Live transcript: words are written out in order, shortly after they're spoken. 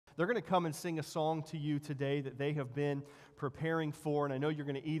they're going to come and sing a song to you today that they have been preparing for, and I know you're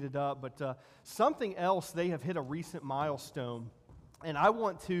going to eat it up, but something else, they have hit a recent milestone, and I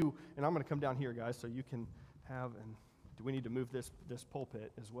want to, and I'm going to come down here, guys, so you can have, and do we need to move this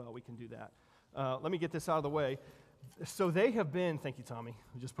pulpit as well? We can do that. Let me get this out of the way. So they have been, thank you, Tommy.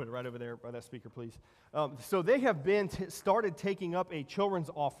 Just put it right over there by that speaker, please. So they have been started taking up a children's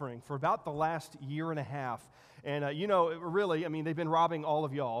offering for about the last year and a half. And, really, I mean, they've been robbing all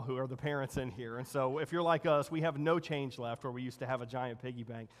of y'all who are the parents in here. And so if you're like us, we have no change left where we used to have a giant piggy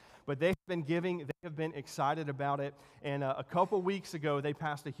bank. But they have been giving, they have been excited about it. And a couple weeks ago, they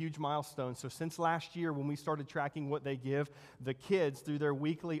passed a huge milestone. So since last year, when we started tracking what they give, the kids, through their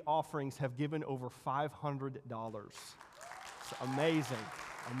weekly offerings, have given over $500. It's amazing.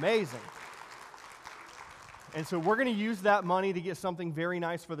 Amazing. And so we're going to use that money to get something very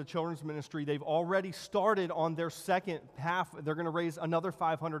nice for the children's ministry. They've already started on their second half. They're going to raise another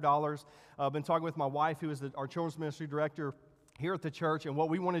 $500. I've been talking with my wife, who is our children's ministry director here at the church, and what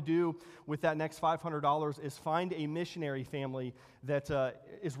we want to do with that next $500 is find a missionary family that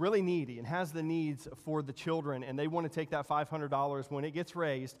is really needy and has the needs for the children, and they want to take that $500 when it gets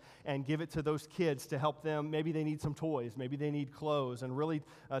raised and give it to those kids to help them. Maybe they need some toys, maybe they need clothes, and really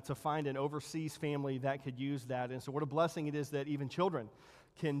to find an overseas family that could use that. And so what a blessing it is that even children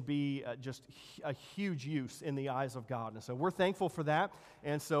can be just a huge use in the eyes of God. And so we're thankful for that,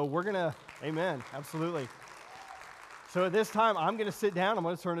 and so we're going to, amen, absolutely. So at this time, I'm going to sit down. I'm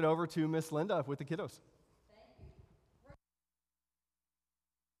going to turn it over to Miss Linda with the kiddos.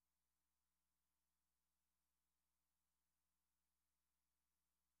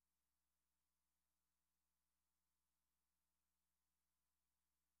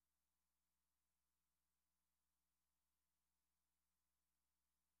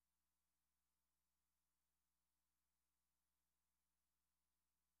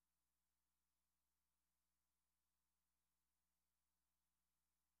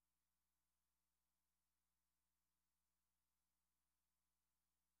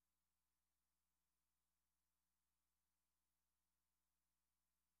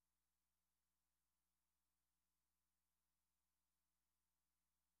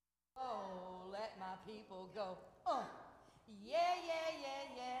 Oh, let my people go. Yeah, yeah,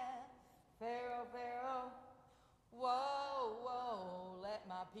 yeah, yeah. Pharaoh, Pharaoh. Whoa, whoa, let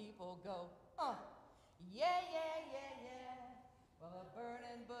my people go. Yeah, yeah, yeah, yeah. Well, a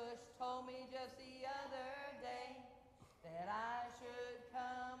burning bush told me just the other day that I should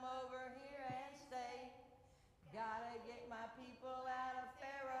come over here and stay. Gotta get my people out of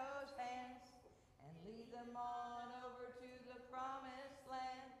Pharaoh's hands and lead them on over to the promised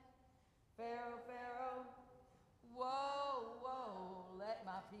land. Pharaoh, Pharaoh, whoa, whoa, let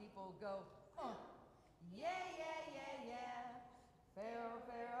my people go. Yeah, yeah, yeah, yeah. Pharaoh,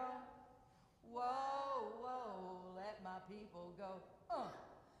 Pharaoh, whoa, whoa, let my people go.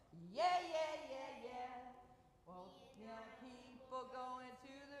 Yeah, yeah, yeah, yeah. Well, my people going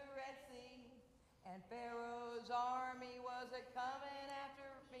to the Red Sea, and Pharaoh's army was a-coming after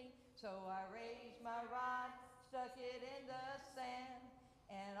me. So I raised my rod, stuck it in the sand,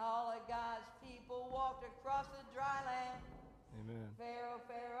 and all of God's people walked across the dry land. Amen. Pharaoh,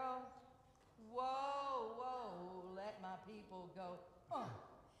 Pharaoh, whoa, whoa, let my people go.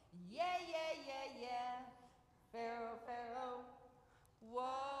 Yeah, yeah, yeah, yeah. Pharaoh, Pharaoh,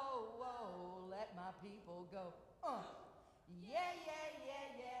 whoa, whoa, let my people go. Yeah, yeah, yeah,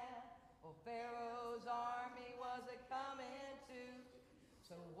 yeah. Well, Pharaoh's army was a-coming too.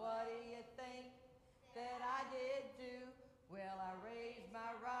 So what do you think that I did do? Well, I raised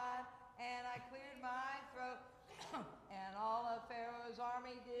my rod and I cleared my throat, and all of Pharaoh's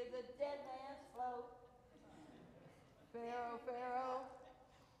army did the dead man's float. Pharaoh, Pharaoh,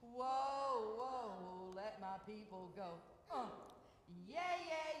 whoa, whoa, let my people go. Yeah,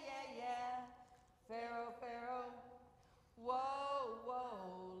 yeah, yeah, yeah. Pharaoh, Pharaoh, whoa,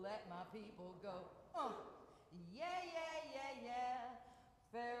 whoa, let my people go. Yeah, yeah, yeah, yeah.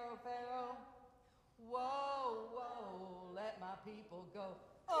 Pharaoh, Pharaoh, whoa, whoa, let my people go.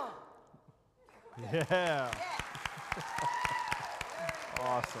 Yeah. Yeah.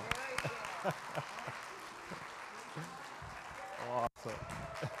 Awesome. Awesome.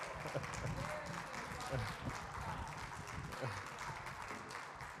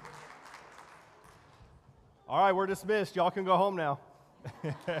 All right, we're dismissed. Y'all can go home now.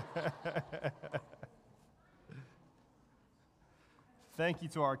 Thank you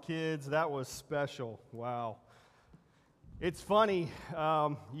to our kids. That was special. Wow. It's funny.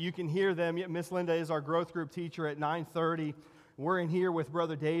 You can hear them. Miss Linda is our growth group teacher at 9:30. we're in here with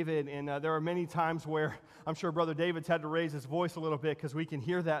Brother David, and there are many times where I'm sure Brother David's had to raise his voice a little bit because we can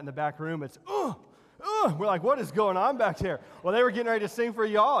hear that in the back room. It's, we're like, what is going on back there? Well, they were getting ready to sing for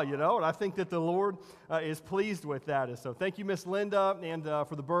y'all, you know, and I think that the Lord is pleased with that. And so thank you, Miss Linda, and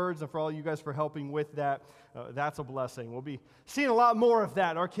for the birds and for all you guys for helping with that. That's a blessing. We'll be seeing a lot more of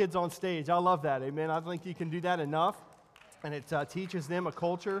that, our kids on stage. I love that, amen. I think you can do that enough, and it teaches them a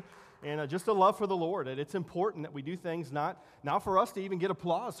culture and just a love for the Lord. And it's important that we do things not for us to even get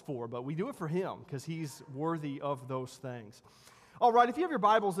applause for, but we do it for Him because He's worthy of those things. All right, if you have your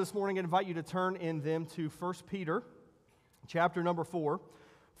Bibles this morning, I invite you to turn in them to 1 Peter chapter number 4.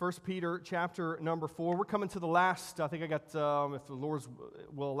 1 Peter chapter number 4. We're coming to the last, I think I got, if the Lord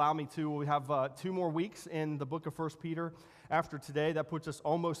will allow me to, we have 2 more weeks in the book of 1 Peter after today. That puts us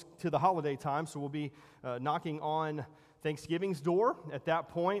almost to the holiday time, so we'll be knocking on Thanksgiving's door at that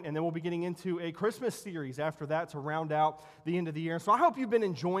point, and then we'll be getting into a Christmas series after that to round out the end of the year. So I hope you've been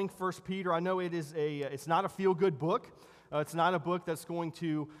enjoying 1 Peter. I know it's not a feel-good book. It's not a book that's going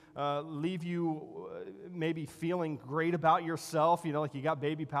to leave you maybe feeling great about yourself, you know, like you got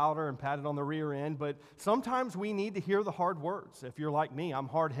baby powder and patted on the rear end, but sometimes we need to hear the hard words. If you're like me, I'm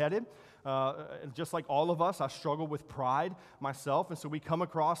hard-headed. Just like all of us, I struggle with pride myself, and so we come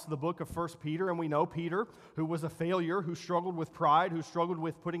across the book of 1 Peter, and we know Peter, who was a failure, who struggled with pride, who struggled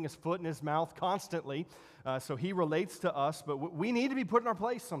with putting his foot in his mouth constantly, so he relates to us, but we need to be put in our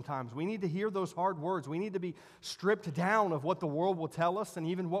place sometimes. We need to hear those hard words. We need to be stripped down of what the world will tell us and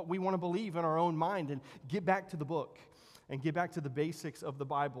even what we want to believe in our own mind and get back to the book and get back to the basics of the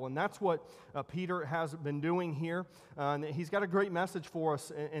Bible. And that's what Peter has been doing here. And he's got a great message for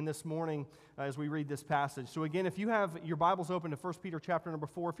us in this morning as we read this passage. So again, if you have your Bibles open to 1 Peter chapter number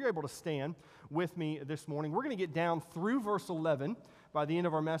 4, if you're able to stand with me this morning, we're going to get down through verse 11 by the end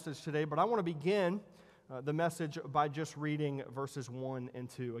of our message today. But I want to begin the message by just reading verses 1 and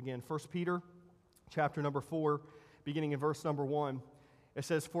 2. Again, 1 Peter chapter number 4, beginning in verse number 1. It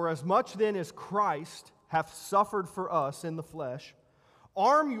says, "For as much then as Christ hath suffered for us in the flesh,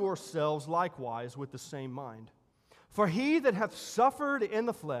 arm yourselves likewise with the same mind. For he that hath suffered in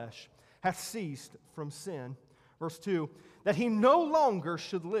the flesh hath ceased from sin." Verse 2, "that he no longer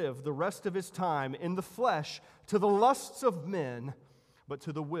should live the rest of his time in the flesh to the lusts of men, but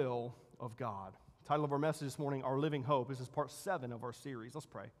to the will of God." Title of our message this morning, Our Living Hope. This is part 7 of our series. Let's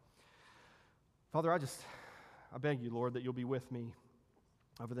pray. Father, I beg you, Lord, that you'll be with me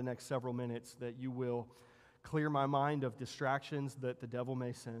over the next several minutes, that you will clear my mind of distractions that the devil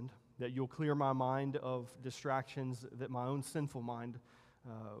may send, that you'll clear my mind of distractions that my own sinful mind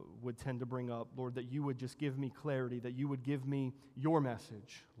would tend to bring up. Lord, that you would just give me clarity, that you would give me your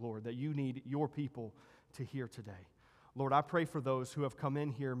message, Lord, that you need your people to hear today. Lord, I pray for those who have come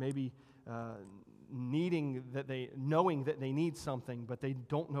in here maybe knowing that they need something, but they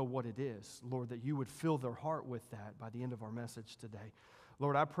don't know what it is. Lord, that you would fill their heart with that by the end of our message today.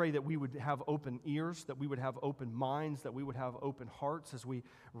 Lord, I pray that we would have open ears, that we would have open minds, that we would have open hearts as we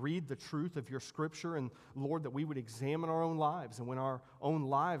read the truth of your Scripture, and Lord, that we would examine our own lives, and when our own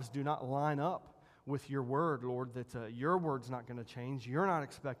lives do not line up with your word, Lord, that your word's not going to change, you're not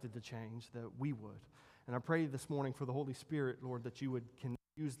expected to change, that we would. And I pray this morning for the Holy Spirit, Lord, that you would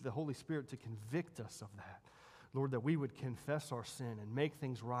use the Holy Spirit to convict us of that. Lord, that we would confess our sin and make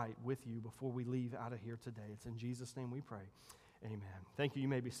things right with you before we leave out of here today. It's in Jesus' name we pray. Amen. Thank you. You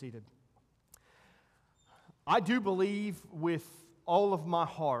may be seated. I do believe with all of my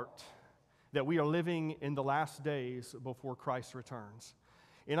heart that we are living in the last days before Christ returns.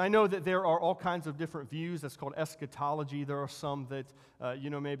 And I know that there are all kinds of different views. That's called eschatology. There are some that,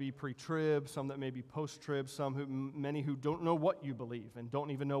 maybe pre-trib, some that may be post-trib, many who don't know what you believe and don't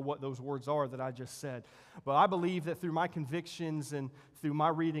even know what those words are that I just said. But I believe that through my convictions and through my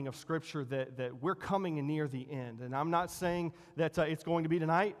reading of Scripture that we're coming near the end. And I'm not saying that it's going to be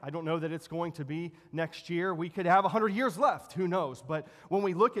tonight. I don't know that it's going to be next year. We could have 100 years left. Who knows? But when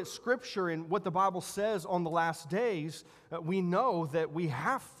we look at Scripture and what the Bible says on the last days, we know that we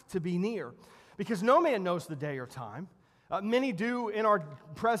have to be near. Because no man knows the day or time. Many do in our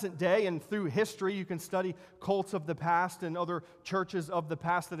present day, and through history, you can study cults of the past and other churches of the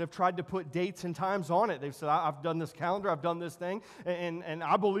past that have tried to put dates and times on it. They've said, I've done this calendar, I've done this thing, and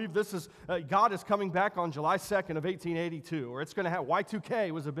I believe this is, God is coming back on July 2nd of 1882, or it's going to have,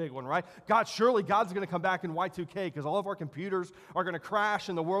 Y2K was a big one, right? Surely God's going to come back in Y2K because all of our computers are going to crash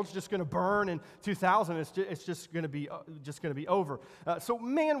and the world's just going to burn in 2000. It's just going to be over. So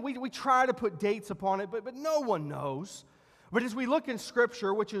man, we try to put dates upon it, but no one knows. But as we look in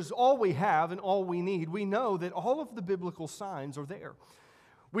Scripture, which is all we have and all we need, we know that all of the biblical signs are there.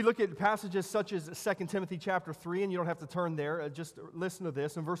 We look at passages such as 2 Timothy chapter 3, and you don't have to turn there. Just listen to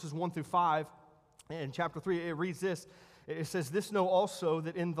this. In verses 1 through 5, in chapter 3, it reads this. It says, "This know also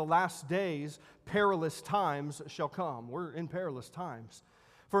that in the last days perilous times shall come." We're in perilous times.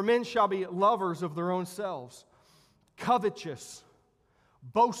 "For men shall be lovers of their own selves, covetous,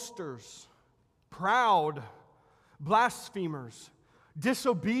 boasters, proud, blasphemers,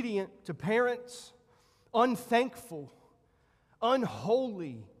 disobedient to parents, unthankful,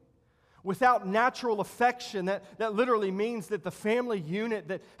 unholy, without natural affection." That literally means that the family unit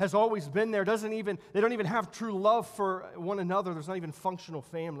that has always been there they don't even have true love for one another. There's not even functional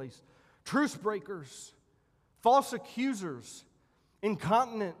families. "Truce breakers, false accusers,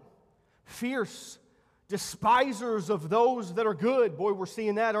 incontinent, fierce, despisers of those that are good." Boy, we're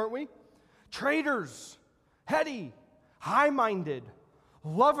seeing that, aren't we? "Traitors, heady, high-minded,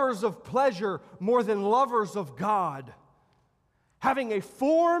 lovers of pleasure more than lovers of God, having a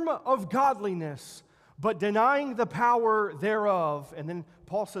form of godliness, but denying the power thereof." And then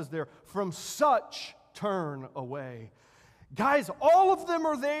Paul says there, "From such turn away." Guys, all of them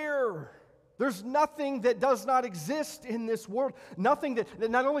are there. There's nothing that does not exist in this world. Nothing that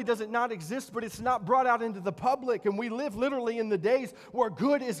not only does it not exist, but it's not brought out into the public. And we live literally in the days where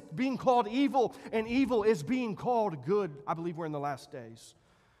good is being called evil and evil is being called good. I believe we're in the last days.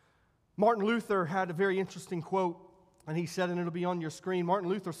 Martin Luther had a very interesting quote. And he said, and it'll be on your screen, Martin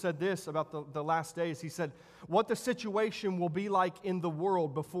Luther said this about the last days. He said, "What the situation will be like in the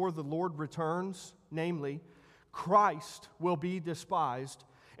world before the Lord returns, namely, Christ will be despised,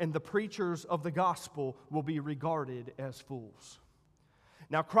 and the preachers of the gospel will be regarded as fools."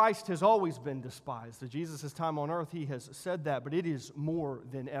 Now, Christ has always been despised. At Jesus' time on earth, he has said that, but it is more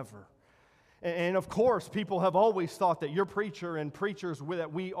than ever. And of course, people have always thought that you're preacher and preachers,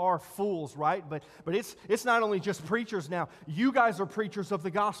 that we are fools, right? But it's not only just preachers now. You guys are preachers of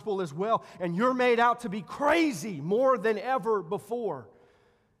the gospel as well, and you're made out to be crazy more than ever before.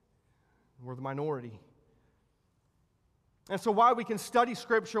 We're the minority. And so while we can study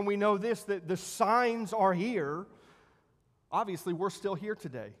Scripture and we know this, that the signs are here, obviously we're still here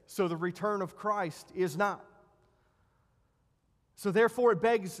today. So the return of Christ is not. So therefore, it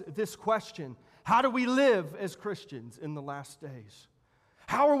begs this question: how do we live as Christians in the last days?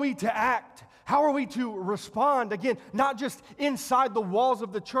 How are we to act? How are we to respond? Again, not just inside the walls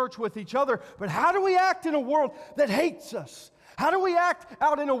of the church with each other, but how do we act in a world that hates us? How do we act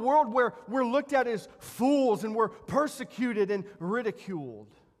out in a world where we're looked at as fools and we're persecuted and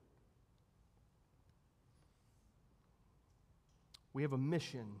ridiculed? We have a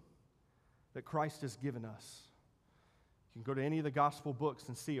mission that Christ has given us. You can go to any of the gospel books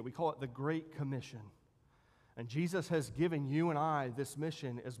and see it. We call it the Great Commission. And Jesus has given you and I this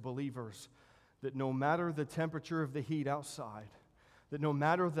mission as believers, that no matter the temperature of the heat outside, that no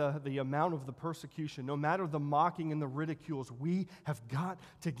matter the amount of the persecution, no matter the mocking and the ridicules, we have got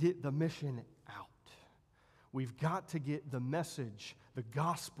to get the mission out. We've got to get the message, the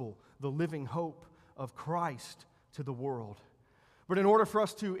gospel, the living hope of Christ to the world. But in order for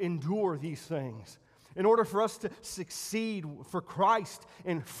us to endure these things, in order for us to succeed for Christ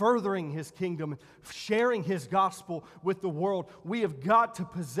in furthering His kingdom, sharing His gospel with the world, we have got to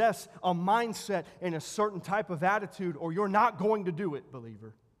possess a mindset and a certain type of attitude, or you're not going to do it,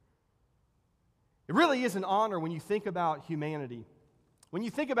 believer. It really is an honor when you think about humanity. When you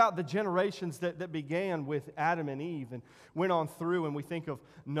think about the generations that began with Adam and Eve and went on through, and we think of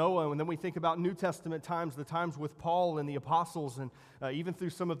Noah, and then we think about New Testament times, the times with Paul and the apostles, and even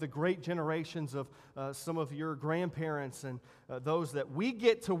through some of the great generations of some of your grandparents and those that we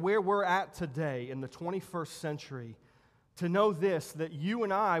get to where we're at today in the 21st century, to know this, that you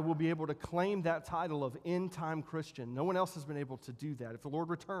and I will be able to claim that title of end-time Christian. No one else has been able to do that. If the Lord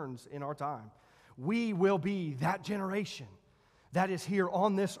returns in our time, we will be that generation that is here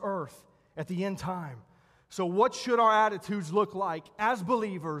on this earth at the end time. So what should our attitudes look like as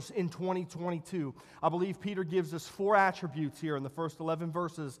believers in 2022? I believe Peter gives us 4 attributes here in the first 11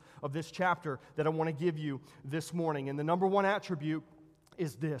 verses of this chapter that I want to give you this morning. And the number 1 attribute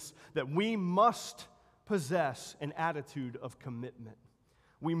is this, that we must possess an attitude of commitment.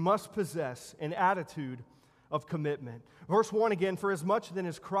 We must possess an attitude of commitment. Verse 1 again, "For as much then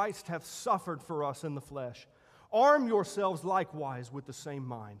as Christ hath suffered for us in the flesh, arm yourselves likewise with the same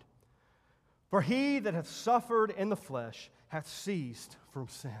mind. For he that hath suffered in the flesh hath ceased from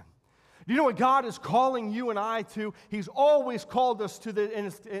sin." Do you know what God is calling you and I to? He's always called us to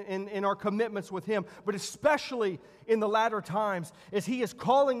in our commitments with Him, but especially in the latter times, as He is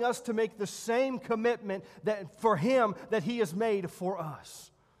calling us to make the same commitment for Him that He has made for us.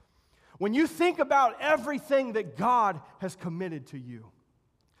 When you think about everything that God has committed to you,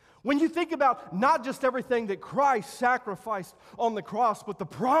 When you think about not just everything that Christ sacrificed on the cross, but the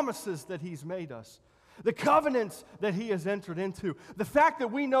promises that He's made us, the covenants that He has entered into, the fact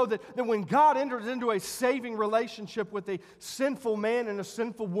that we know that when God enters into a saving relationship with a sinful man and a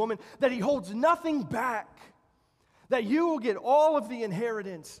sinful woman, that He holds nothing back, that you will get all of the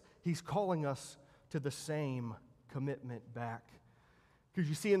inheritance, He's calling us to the same commitment back. Because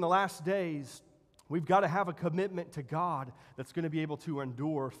you see, in the last days, we've got to have a commitment to God that's going to be able to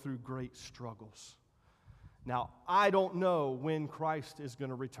endure through great struggles. Now, I don't know when Christ is going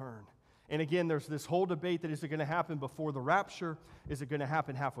to return. And again, there's this whole debate that is it going to happen before the rapture? Is it going to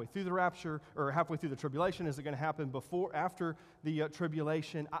happen halfway through the rapture or halfway through the tribulation? Is it going to happen after the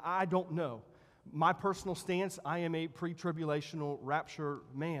tribulation? I don't know. My personal stance, I am a pre-tribulational rapture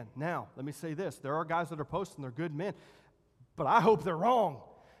man. Now, let me say this. There are guys that are posting, they're good men. But I hope they're wrong.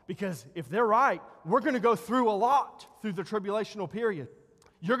 Because if they're right, we're going to go through a lot through the tribulational period.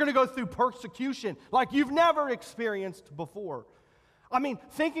 You're going to go through persecution like you've never experienced before. I mean,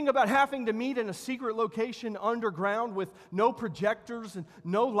 thinking about having to meet in a secret location underground with no projectors and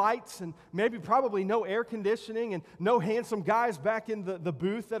no lights and probably no air conditioning and no handsome guys back in the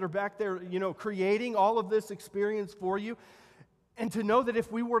booth that are back there, creating all of this experience for you. And to know that if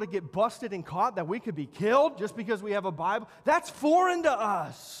we were to get busted and caught, that we could be killed just because we have a Bible, that's foreign to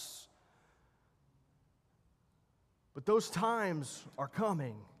us. But those times are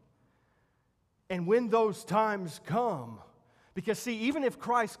coming. And when those times come, because see, even if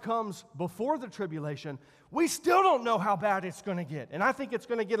Christ comes before the tribulation, we still don't know how bad it's going to get. And I think it's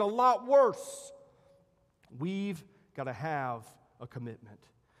going to get a lot worse. We've got to have a commitment.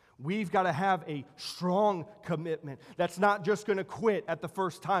 We've got to have a strong commitment that's not just going to quit at the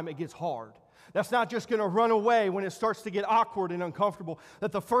first time it gets hard. That's not just going to run away when it starts to get awkward and uncomfortable.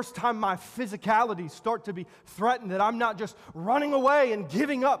 That the first time my physicalities start to be threatened, that I'm not just running away and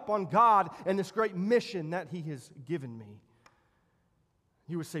giving up on God and this great mission that He has given me.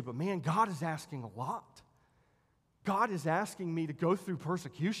 You would say, but man, God is asking a lot. God is asking me to go through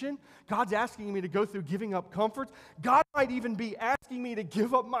persecution. God's asking me to go through giving up comforts. God might even be asking me to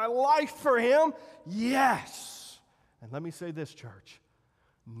give up my life for Him. Yes. And let me say this, church.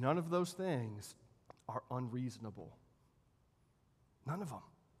 None of those things are unreasonable. None of them.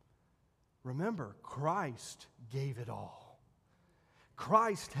 Remember, Christ gave it all.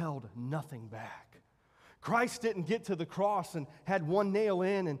 Christ held nothing back. Christ didn't get to the cross and had one nail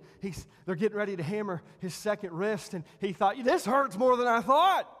in, and they're getting ready to hammer His second wrist, and He thought, this hurts more than I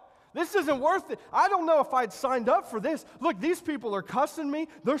thought. This isn't worth it. I don't know if I'd signed up for this. Look, these people are cussing me.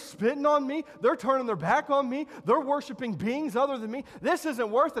 They're spitting on me. They're turning their back on me. They're worshiping beings other than me. This isn't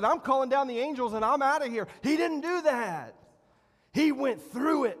worth it. I'm calling down the angels, and I'm out of here. He didn't do that. He went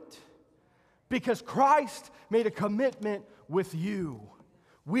through it because Christ made a commitment with you.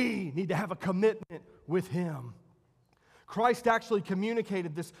 We need to have a commitment with Him. Christ actually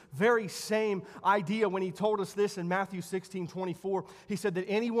communicated this very same idea when He told us this in Matthew 16:24. He said that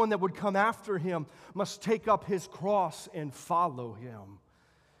anyone that would come after Him must take up his cross and follow Him.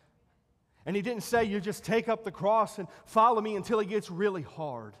 And He didn't say you just take up the cross and follow me until it gets really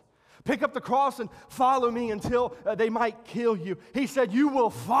hard. Pick up the cross and follow me until they might kill you. He said you will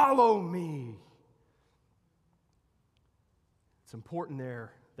follow me. It's important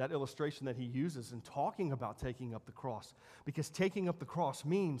there, that illustration that He uses in talking about taking up the cross. Because taking up the cross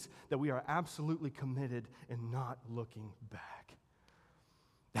means that we are absolutely committed and not looking back.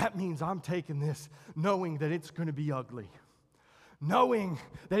 That means I'm taking this knowing that it's going to be ugly. Knowing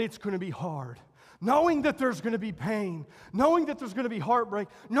that it's going to be hard. Knowing that there's going to be pain. Knowing that there's going to be heartbreak.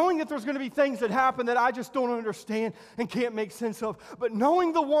 Knowing that there's going to be things that happen that I just don't understand and can't make sense of. But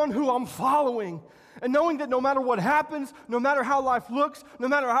knowing the one who I'm following. And knowing that no matter what happens, no matter how life looks, no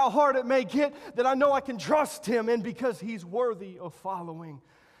matter how hard it may get, that I know I can trust Him, and because He's worthy of following.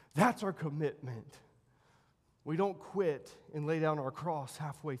 That's our commitment. We don't quit and lay down our cross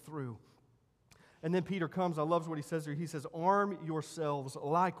halfway through. And then Peter comes, I love what he says here. He says, arm yourselves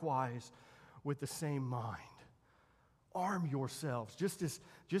likewise with the same mind. Arm yourselves. Just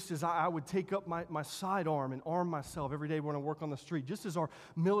as I would take up my sidearm and arm myself every day when I work on the street, just as our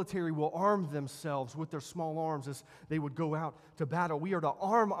military will arm themselves with their small arms as they would go out to battle, we are to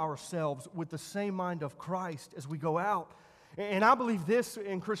arm ourselves with the same mind of Christ as we go out. And I believe this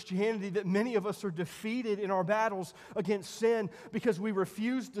in Christianity, that many of us are defeated in our battles against sin because we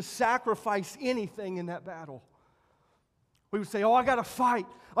refuse to sacrifice anything in that battle. We would say, I got to fight.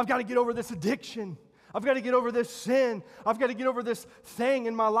 I've got to get over this addiction. I've got to get over this sin. I've got to get over this thing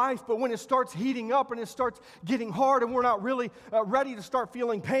in my life. But when it starts heating up and it starts getting hard and we're not really ready to start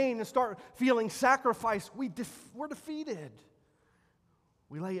feeling pain and start feeling sacrifice, we're defeated.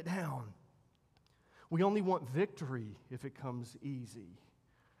 We lay it down. We only want victory if it comes easy.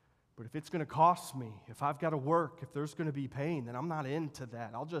 But if it's going to cost me, if I've got to work, if there's going to be pain, then I'm not into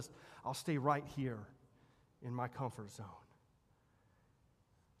that. I'll stay right here in my comfort zone.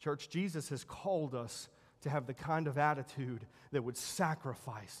 Church, Jesus has called us to have the kind of attitude that would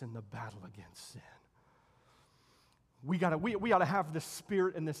sacrifice in the battle against sin. We ought to have this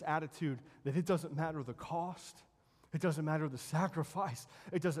spirit and this attitude that it doesn't matter the cost. It doesn't matter the sacrifice.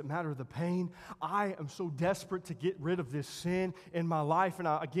 It doesn't matter the pain. I am so desperate to get rid of this sin in my life. And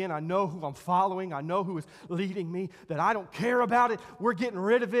I know who I'm following. I know who is leading me, that I don't care about it. We're getting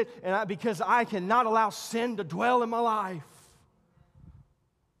rid of it because I cannot allow sin to dwell in my life.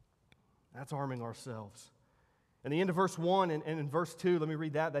 That's arming ourselves. And the end of verse 1 and in verse 2, let me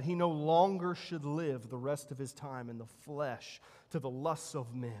read that he no longer should live the rest of his time in the flesh to the lusts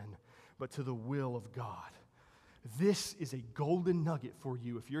of men, but to the will of God. This is a golden nugget for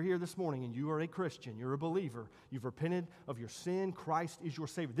you. If you're here this morning and you are a Christian, you're a believer, you've repented of your sin, Christ is your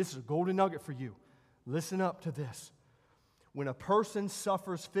Savior. This is a golden nugget for you. Listen up to this. When a person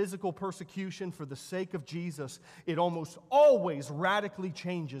suffers physical persecution for the sake of Jesus, it almost always radically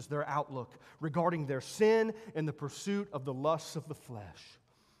changes their outlook regarding their sin and the pursuit of the lusts of the flesh.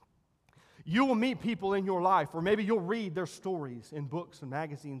 You will meet people in your life, or maybe you'll read their stories in books and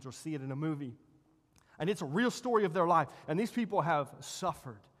magazines or see it in a movie. And it's a real story of their life. And these people have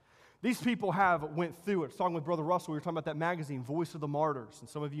suffered. These people have went through it. I was talking with Brother Russell. We were talking about that magazine, Voice of the Martyrs. And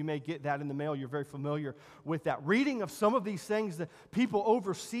some of you may get that in the mail. You're very familiar with that. Reading of some of these things that people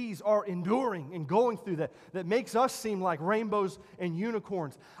overseas are enduring and going through that makes us seem like rainbows and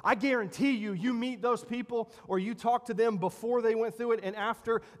unicorns. I guarantee you meet those people or you talk to them before they went through it and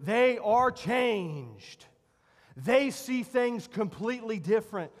after, they are changed. They see things completely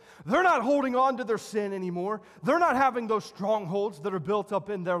different. They're not holding on to their sin anymore. They're not having those strongholds that are built up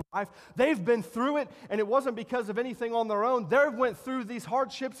in their life. They've been through it, and it wasn't because of anything on their own. They went through these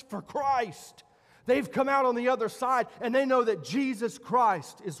hardships for Christ. They've come out on the other side, and they know that Jesus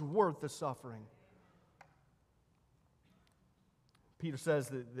Christ is worth the suffering. Peter says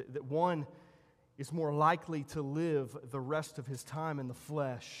that one is more likely to live the rest of his time in the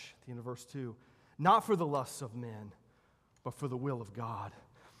flesh, at the end of verse 2. Not for the lusts of men, but for the will of God.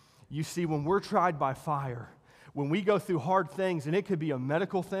 You see, when we're tried by fire, when we go through hard things, and it could be a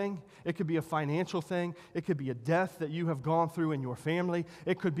medical thing, it could be a financial thing, it could be a death that you have gone through in your family,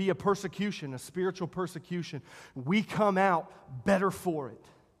 it could be a persecution, a spiritual persecution, we come out better for it.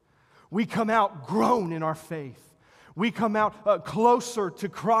 We come out grown in our faith. We come out closer to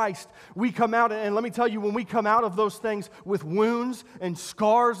Christ. We come out, and let me tell you, when we come out of those things with wounds and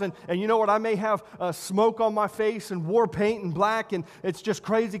scars, and you know what, I may have smoke on my face and war paint and black, and it's just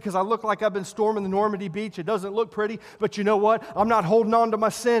crazy because I look like I've been storming the Normandy beach. It doesn't look pretty, but you know what? I'm not holding on to my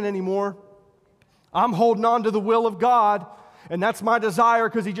sin anymore. I'm holding on to the will of God, and that's my desire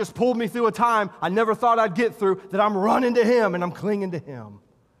because He just pulled me through a time I never thought I'd get through, that I'm running to Him and I'm clinging to Him.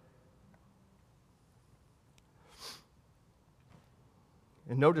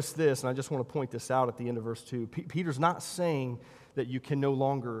 And notice this, and I just want to point this out at the end of verse 2. Peter's not saying that you can no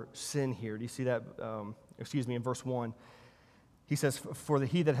longer sin here. Do you see that? In verse 1. He says, for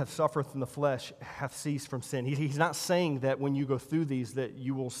he that hath suffered in the flesh hath ceased from sin. He's not saying that when you go through these that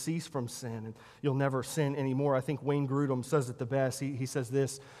you will cease from sin and you'll never sin anymore. I think Wayne Grudem says it the best. He says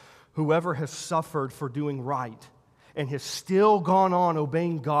this, whoever has suffered for doing right and has still gone on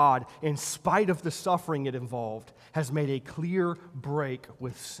obeying God in spite of the suffering it involved, has made a clear break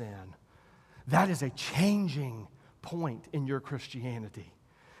with sin. That is a changing point in your Christianity.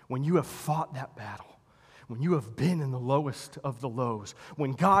 When you have fought that battle, when you have been in the lowest of the lows,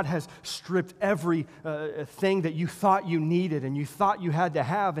 when God has stripped every thing that you thought you needed and you thought you had to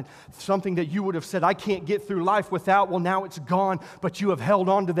have, and something that you would have said, I can't get through life without, well, now it's gone, but you have held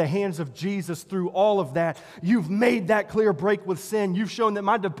on to the hands of Jesus through all of that. You've made that clear break with sin. You've shown that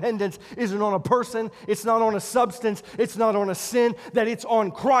my dependence isn't on a person, it's not on a substance, it's not on a sin, that it's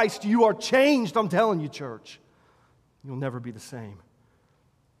on Christ. You are changed, I'm telling you, church. You'll never be the same.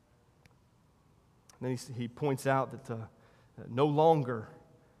 Then he points out that no longer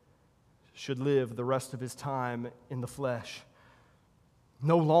should live the rest of his time in the flesh.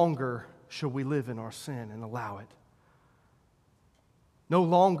 No longer should we live in our sin and allow it. No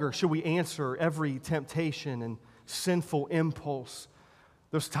longer should we answer every temptation and sinful impulse.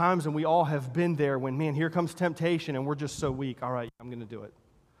 There's times, and we all have been there, when, man, here comes temptation and we're just so weak. All right, I'm going to do it.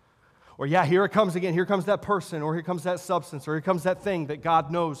 Or yeah, here it comes again. Here comes that person, or here comes that substance, or here comes that thing that God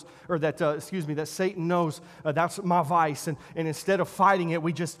knows, or that Satan knows that's my vice. And instead of fighting it,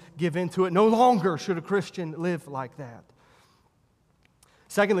 we just give in to it. No longer should a Christian live like that.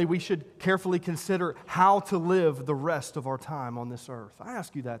 Secondly, we should carefully consider how to live the rest of our time on this earth. I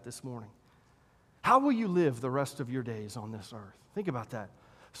ask you that this morning. How will you live the rest of your days on this earth? Think about that.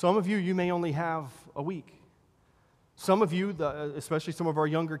 Some of you, you may only have a week. Some of you, especially some of our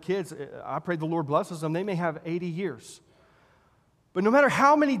younger kids, I pray the Lord blesses them, they may have 80 years. But no matter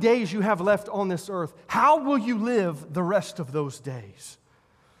how many days you have left on this earth, how will you live the rest of those days?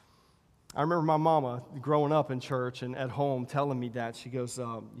 I remember my mama growing up in church and at home telling me that. She goes,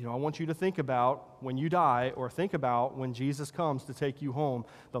 I want you to think about when you die, or think about when Jesus comes to take you home,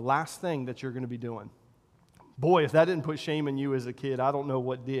 the last thing that you're going to be doing. Boy, if that didn't put shame in you as a kid, I don't know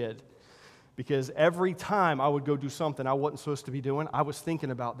what did. Because every time I would go do something I wasn't supposed to be doing, I was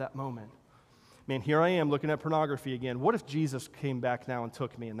thinking about that moment. Man, here I am looking at pornography again. What if Jesus came back now and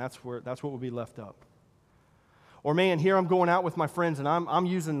took me, and that's what would be left up? Or man, here I'm going out with my friends, and I'm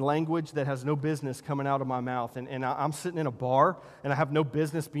using language that has no business coming out of my mouth, and I'm sitting in a bar, and I have no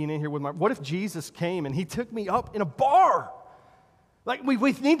business being in here with my... What if Jesus came and he took me up in a bar? Like,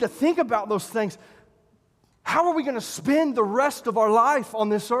 we need to think about those things. How are we going to spend the rest of our life on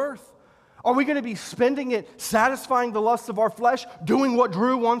this earth? Are we going to be spending it satisfying the lusts of our flesh, doing what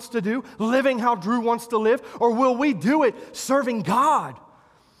Drew wants to do, living how Drew wants to live? Or will we do it serving God,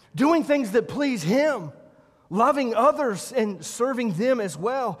 doing things that please Him, loving others and serving them as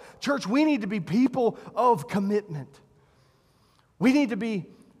well? Church, we need to be people of commitment. We need to be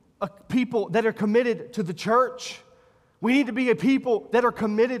a people that are committed to the church. We need to be a people that are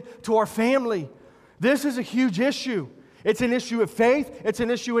committed to our family. This is a huge issue. It's an issue of faith. It's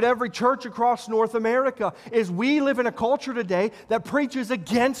an issue at every church across North America. Is we live in a culture today that preaches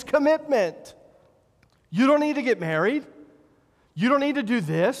against commitment. You don't need to get married. You don't need to do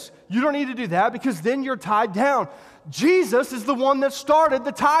this. You don't need to do that, because then you're tied down. Jesus is the one that started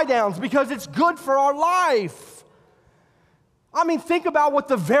the tie downs because it's good for our life. I mean, think about what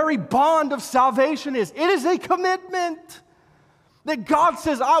the very bond of salvation is. It is a commitment. That God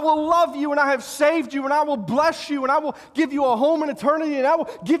says, I will love you, and I have saved you, and I will bless you, and I will give you a home in eternity, and I will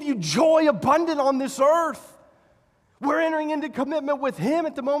give you joy abundant on this earth. We're entering into commitment with Him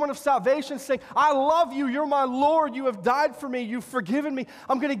at the moment of salvation, saying, I love you, you're my Lord, you have died for me, you've forgiven me,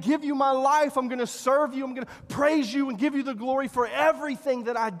 I'm going to give you my life, I'm going to serve you, I'm going to praise you and give you the glory for everything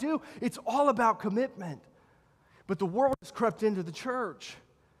that I do. It's all about commitment. But the world has crept into the church.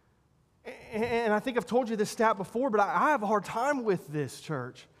 And I think I've told you this stat before, but I have a hard time with this,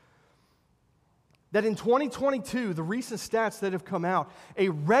 church. That in 2022, the recent stats that have come out, a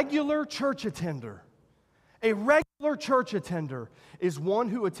regular church attender is one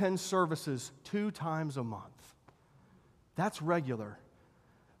who attends services 2 times a month. That's regular.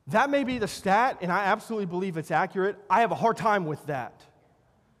 That may be the stat, and I absolutely believe it's accurate. I have a hard time with that.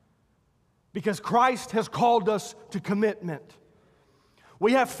 Because Christ has called us to commitment.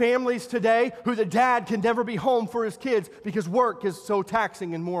 We have families today who the dad can never be home for his kids because work is so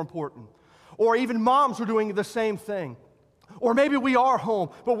taxing and more important. Or even moms are doing the same thing. Or maybe we are home,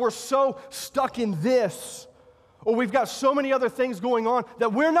 but we're so stuck in this. Or we've got so many other things going on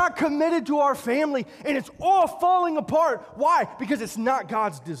that we're not committed to our family, and it's all falling apart. Why? Because it's not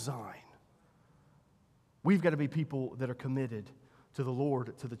God's design. We've got to be people that are committed to the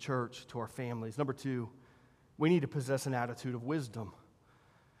Lord, to the church, to our families. Number 2, we need to possess an attitude of wisdom.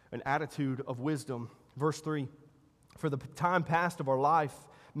 An attitude of wisdom. Verse 3, for the time past of our life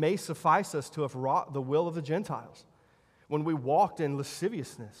may suffice us to have wrought the will of the Gentiles, when we walked in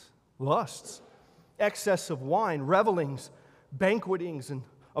lasciviousness, lusts, excess of wine, revelings, banquetings, and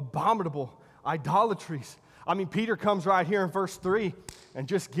abominable idolatries. I mean, Peter comes right here in verse 3 and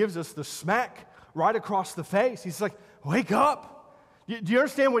just gives us the smack right across the face. He's like, wake up. Do you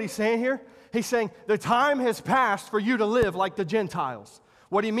understand what he's saying here? He's saying the time has passed for you to live like the Gentiles.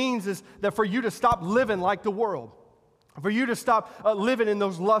 What he means is that for you to stop living like the world, for you to stop living in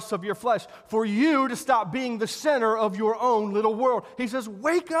those lusts of your flesh, for you to stop being the center of your own little world. He says,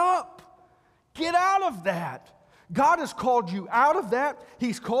 wake up. Get out of that. God has called you out of that.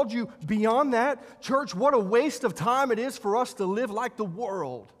 He's called you beyond that. Church, what a waste of time it is for us to live like the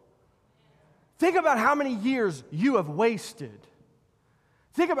world. Think about how many years you have wasted.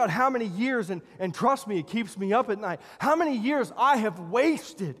 Think about how many years, and trust me, it keeps me up at night, how many years I have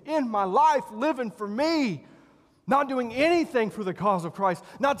wasted in my life living for me, not doing anything for the cause of Christ,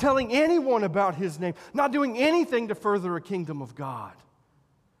 not telling anyone about His name, not doing anything to further a kingdom of God.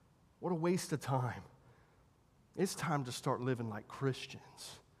 What a waste of time. It's time to start living like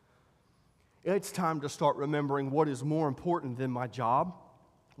Christians. It's time to start remembering what is more important than my job,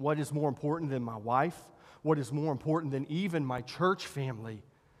 what is more important than my wife, what is more important than even my church family,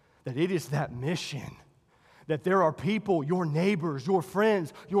 that it is that mission that there are people, your neighbors, your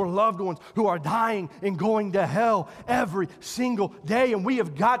friends, your loved ones, who are dying and going to hell every single day, and we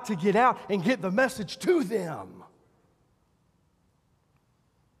have got to get out and get the message to them.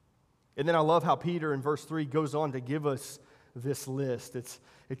 And then I love how Peter in verse 3 goes on to give us this list.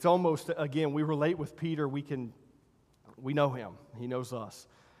 It's almost, again, we relate with Peter. We know him. He knows us.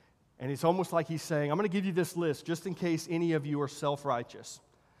 And it's almost like he's saying, I'm going to give you this list just in case any of you are self-righteous.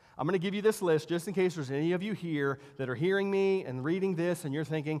 I'm going to give you this list just in case there's any of you here that are hearing me and reading this and you're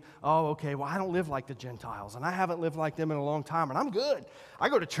thinking, oh, okay, well, I don't live like the Gentiles and I haven't lived like them in a long time and I'm good. I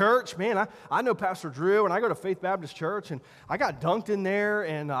go to church, man. I know Pastor Drew and I go to Faith Baptist Church and I got dunked in there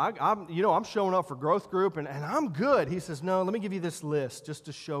and I'm showing up for growth group and I'm good. He says, no, let me give you this list just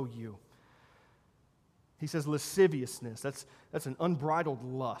to show you. He says lasciviousness, that's an unbridled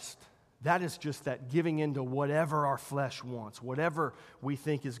lust. That is just that giving into whatever our flesh wants, whatever we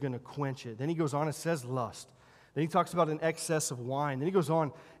think is going to quench it. Then he goes on and says lust. Then he talks about an excess of wine. Then he goes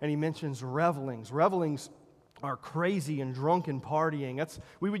on and he mentions revelings. Revelings are crazy and drunken partying.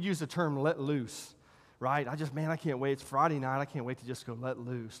 We would use the term let loose, right? I can't wait. It's Friday night. I can't wait to just go let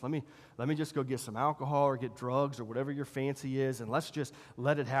loose. Let me just go get some alcohol or get drugs or whatever your fancy is, and let's just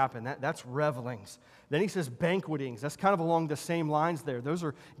let it happen. That's revelings. Then he says banquetings. That's kind of along the same lines there. Those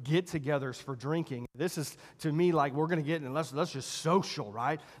are get-togethers for drinking. This is, to me, like we're going to get, and let's just social,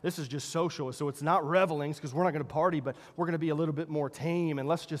 right? This is just social. So it's not revelings because we're not going to party, but we're going to be a little bit more tame, and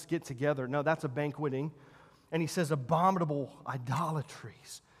let's just get together. No, that's a banqueting. And he says abominable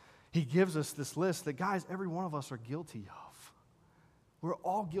idolatries. He gives us this list that, guys, every one of us are guilty of. We're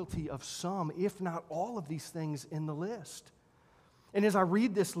all guilty of some, if not all of these things in the list. And as I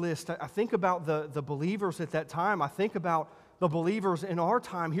read this list, I think about the believers at that time. I think about the believers in our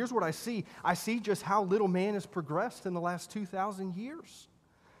time. Here's what I see. I see just how little man has progressed in the last 2,000 years.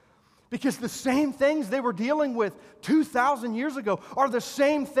 Because the same things they were dealing with 2,000 years ago are the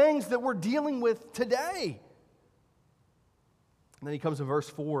same things that we're dealing with today. And then he comes to verse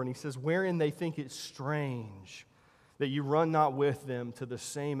 4 and he says, wherein they think it strange that you run not with them to the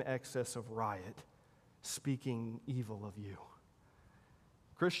same excess of riot, speaking evil of you.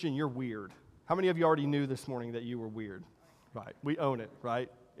 Christian, you're weird. How many of you already knew this morning that you were weird? Right, we own it, right?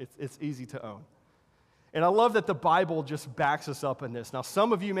 It's easy to own. And I love that the Bible just backs us up in this. Now,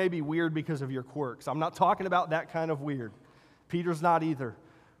 some of you may be weird because of your quirks. I'm not talking about that kind of weird. Peter's not either.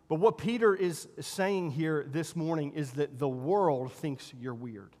 But what Peter is saying here this morning is that the world thinks you're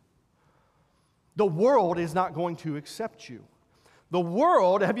weird. The world is not going to accept you. The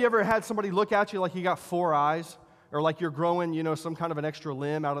world, have you ever had somebody look at you like you got 4 eyes? Or like you're growing, some kind of an extra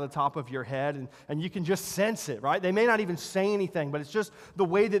limb out of the top of your head, and you can just sense it, right? They may not even say anything, but it's just the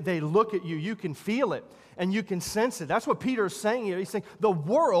way that they look at you. You can feel it, and you can sense it. That's what Peter is saying here. He's saying the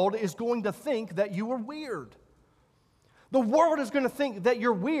world is going to think that you are weird. The world is going to think that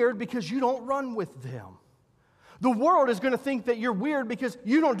you're weird because you don't run with them. The world is going to think that you're weird because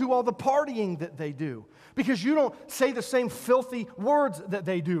you don't do all the partying that they do, because you don't say the same filthy words that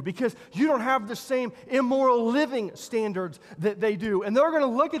they do, because you don't have the same immoral living standards that they do. And they're going to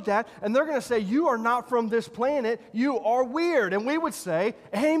look at that and they're going to say, you are not from this planet, you are weird. And we would say,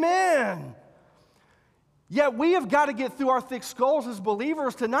 amen. Yet we have got to get through our thick skulls as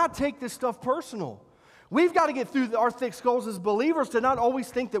believers to not take this stuff personal. We've got to get through our thick skulls as believers to not always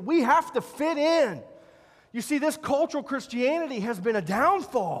think that we have to fit in. You see, this cultural Christianity has been a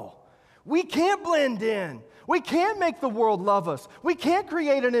downfall. We can't blend in. We can't make the world love us. We can't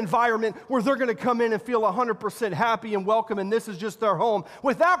create an environment where they're going to come in and feel 100% happy and welcome and this is just their home.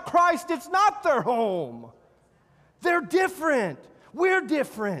 Without Christ, it's not their home. They're different. We're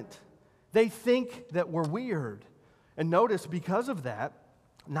different. They think that we're weird. And notice, because of that,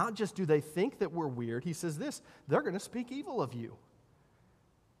 not just do they think that we're weird, he says this, they're going to speak evil of you.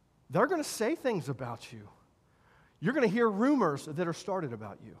 They're going to say things about you. You're going to hear rumors that are started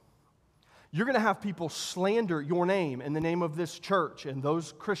about you. You're going to have people slander your name in the name of this church and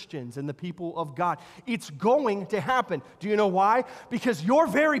those Christians and the people of God. It's going to happen. Do you know why? Because your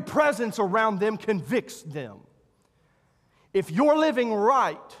very presence around them convicts them. If you're living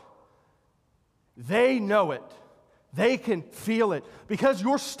right, they know it. They can feel it. Because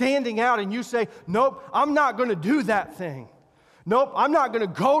you're standing out and you say, nope, I'm not going to do that thing. Nope, I'm not going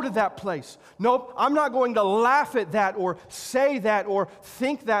to go to that place. Nope, I'm not going to laugh at that or say that or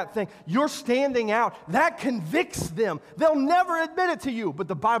think that thing. You're standing out. That convicts them. They'll never admit it to you, but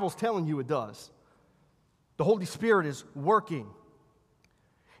the Bible's telling you it does. The Holy Spirit is working.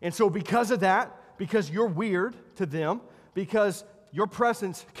 And so because of that, because you're weird to them, because your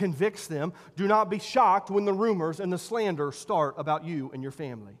presence convicts them, do not be shocked when the rumors and the slander start about you and your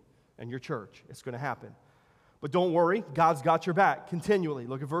family and your church. It's going to happen. But don't worry, God's got your back continually.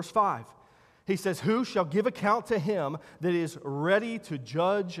 Look at verse 5. He says, who shall give account to him that is ready to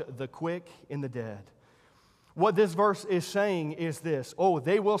judge the quick and the dead? What this verse is saying is this: oh,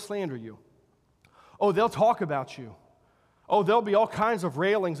 they will slander you. Oh, they'll talk about you. Oh, there'll be all kinds of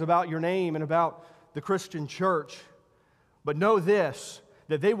railings about your name and about the Christian church. But know this,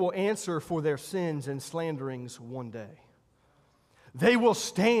 that they will answer for their sins and slanderings one day. They will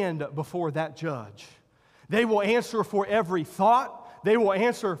stand before that judge. They will answer for every thought. They will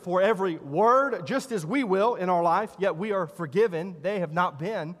answer for every word, just as we will in our life, yet we are forgiven. They have not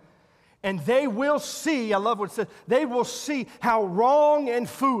been. And they will see, I love what it says, they will see how wrong and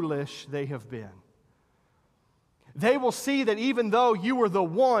foolish they have been. They will see that even though you were the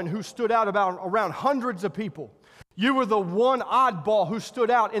one who stood out around hundreds of people, you were the one oddball who stood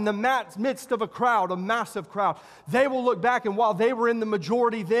out in the midst of a crowd, a massive crowd. They will look back, and while they were in the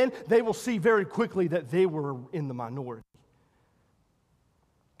majority then, they will see very quickly that they were in the minority.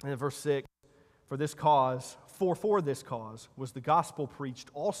 And in verse 6, for this cause was the gospel preached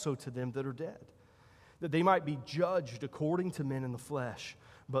also to them that are dead, that they might be judged according to men in the flesh,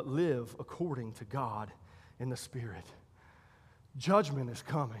 but live according to God in the Spirit. Judgment is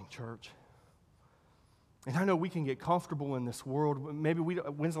coming, church. And I know we can get comfortable in this world. Maybe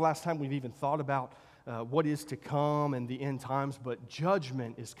when's the last time we've even thought about what is to come and the end times? But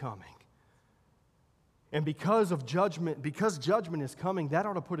judgment is coming. And because judgment is coming, that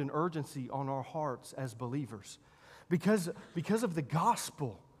ought to put an urgency on our hearts as believers. Because of the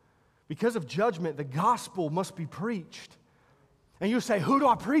gospel, because of judgment, the gospel must be preached. And you say, who do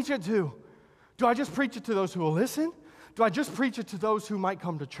I preach it to? Do I just preach it to those who will listen? Do I just preach it to those who might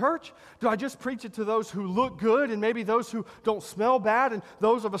come to church? Do I just preach it to those who look good and maybe those who don't smell bad and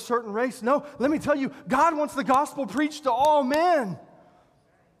those of a certain race? No, let me tell you, God wants the gospel preached to all men.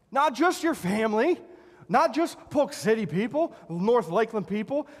 Not just your family, not just Polk City people, North Lakeland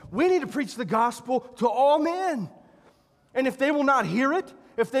people. We need to preach the gospel to all men. And if they will not hear it,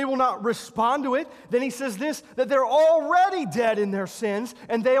 if they will not respond to it, then he says this, that they're already dead in their sins,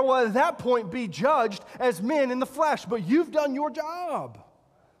 and they will at that point be judged as men in the flesh. But you've done your job.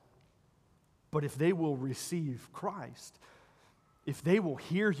 But if they will receive Christ, if they will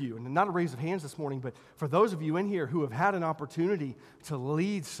hear you, and not a raise of hands this morning, but for those of you in here who have had an opportunity to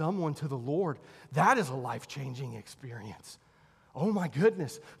lead someone to the Lord, that is a life-changing experience. Oh my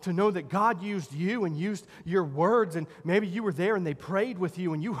goodness, to know that God used you and used your words, and maybe you were there and they prayed with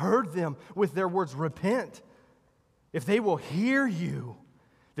you and you heard them with their words, repent. If they will hear you,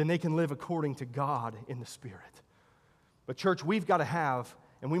 then they can live according to God in the Spirit. But church, we've got to have,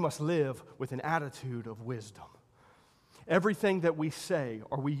 and we must live with an attitude of wisdom. Everything that we say,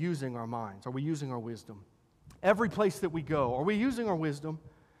 are we using our minds? Are we using our wisdom? Every place that we go, are we using our wisdom?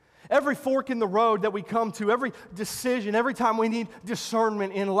 Every fork in the road that we come to, every decision, every time we need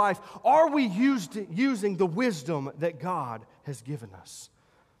discernment in life, are we using the wisdom that God has given us?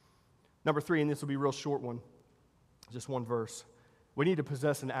 Number 3, and this will be a real short one, just one verse. We need to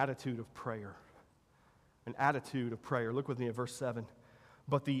possess an attitude of prayer. An attitude of prayer. Look with me at verse 7.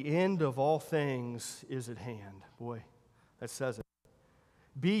 But the end of all things is at hand. Boy, that says it.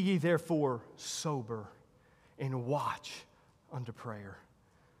 Be ye therefore sober and watch unto prayer.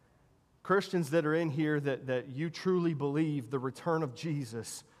 Christians that are in here that you truly believe the return of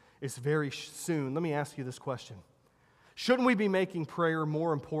Jesus is very soon, let me ask you this question. Shouldn't we be making prayer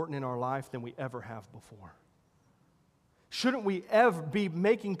more important in our life than we ever have before? Shouldn't we ever be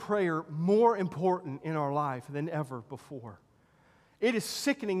making prayer more important in our life than ever before? It is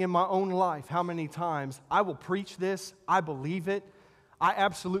sickening in my own life how many times I will preach this, I believe it, I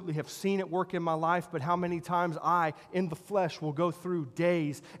absolutely have seen it work in my life, but how many times I, in the flesh, will go through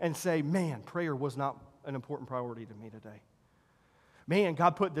days and say, man, prayer was not an important priority to me today. Man,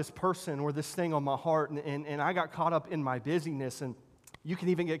 God put this person or this thing on my heart, and I got caught up in my busyness, and you can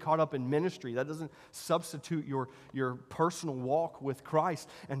even get caught up in ministry. That doesn't substitute your personal walk with Christ.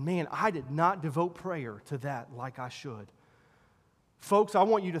 And man, I did not devote prayer to that like I should. Folks, I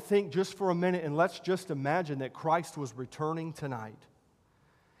want you to think just for a minute, and let's just imagine that Christ was returning tonight.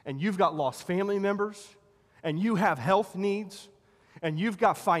 And you've got lost family members, and you have health needs, and you've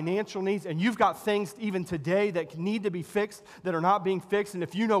got financial needs, and you've got things even today that need to be fixed that are not being fixed. And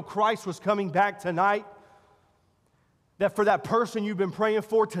if you know Christ was coming back tonight, that for that person you've been praying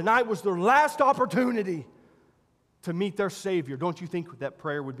for, tonight was their last opportunity to meet their Savior. Don't you think that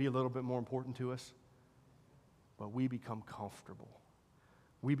prayer would be a little bit more important to us? But we become comfortable.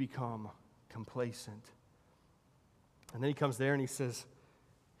 We become complacent. And then he comes there and he says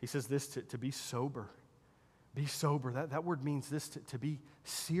this to be sober. Be sober. That word means this, to be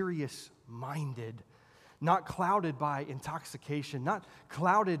serious-minded, not clouded by intoxication, not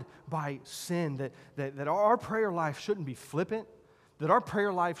clouded by sin, that our prayer life shouldn't be flippant, that our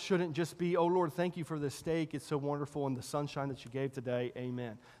prayer life shouldn't just be, oh Lord, thank you for this steak, it's so wonderful, and the sunshine that you gave today,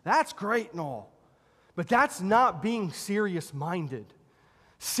 amen. That's great and all, but that's not being serious-minded.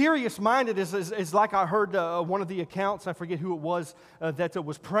 Serious-minded is like I heard one of the accounts, I forget who it was, that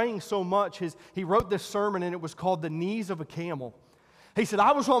was praying so much. He wrote this sermon, and it was called The Knees of a Camel. He said,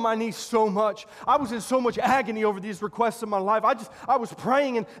 I was on my knees so much. I was in so much agony over these requests in my life. I was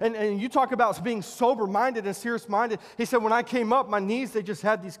praying, and you talk about being sober-minded and serious-minded. He said, when I came up, my knees, they just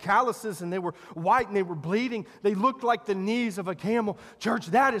had these calluses, and they were white, and they were bleeding. They looked like the knees of a camel. Church,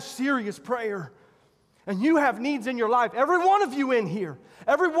 that is serious prayer. And you have needs in your life. Every one of you in here,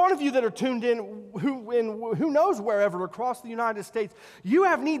 every one of you that are tuned in, who knows wherever across the United States, you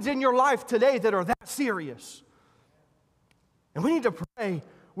have needs in your life today that are that serious. And we need to pray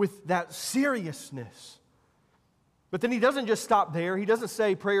with that seriousness. But then he doesn't just stop there. He doesn't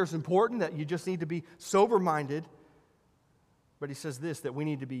say prayer is important, that you just need to be sober-minded. But he says this, that we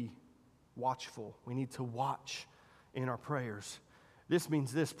need to be watchful. We need to watch in our prayers. This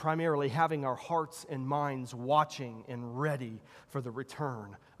means this, primarily having our hearts and minds watching and ready for the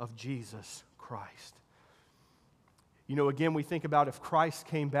return of Jesus Christ. You know, again, we think about if Christ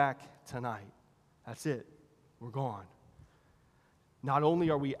came back tonight, that's it. We're gone. Not only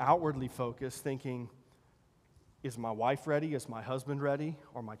are we outwardly focused, thinking, is my wife ready? Is my husband ready?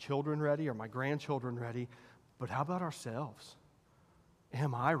 Are my children ready? Are my grandchildren ready? But how about ourselves?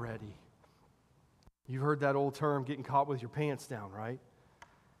 Am I ready? You heard that old term, getting caught with your pants down, right?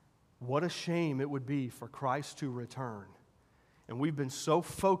 What a shame it would be for Christ to return. And we've been so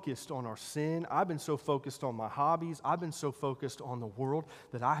focused on our sin. I've been so focused on my hobbies. I've been so focused on the world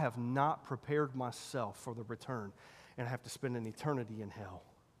that I have not prepared myself for the return. And I have to spend an eternity in hell.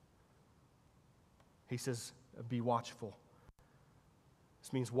 He says, be watchful.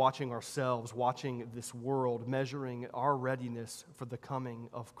 This means watching ourselves, watching this world, measuring our readiness for the coming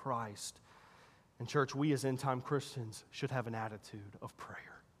of Christ. And church, we as end-time Christians should have an attitude of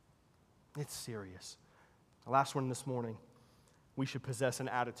prayer. It's serious. The last one this morning, we should possess an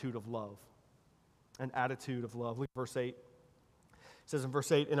attitude of love. An attitude of love. Look at verse 8. It says in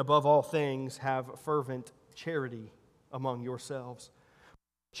verse 8, and above all things, have fervent charity among yourselves.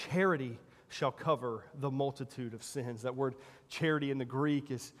 Charity shall cover the multitude of sins. That word charity in the Greek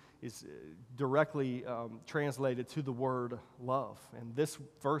is directly translated to the word love. And this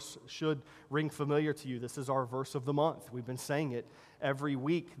verse should ring familiar to you. This is our verse of the month. We've been saying it every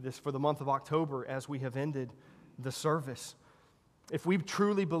week this for the month of October as we have ended the service. If we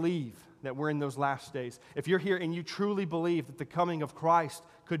truly believe that we're in those last days, if you're here and you truly believe that the coming of Christ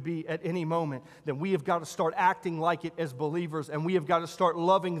could be at any moment, then we have got to start acting like it as believers, and we have got to start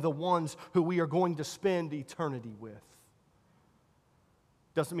loving the ones who we are going to spend eternity with.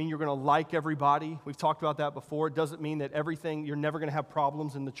 Doesn't mean you're going to like everybody. We've talked about that before. It doesn't mean that you're never going to have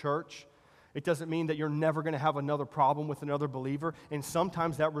problems in the church. It doesn't mean that you're never going to have another problem with another believer. And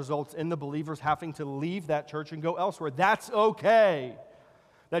sometimes that results in the believers having to leave that church and go elsewhere. That's okay.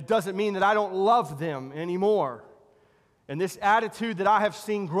 That doesn't mean that I don't love them anymore. And this attitude that I have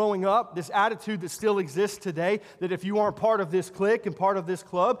seen growing up, this attitude that still exists today, that if you aren't part of this clique and part of this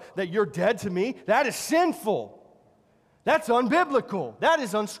club, that you're dead to me, that is sinful. That's unbiblical. That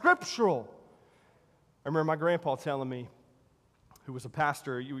is unscriptural. I remember my grandpa telling me, who was a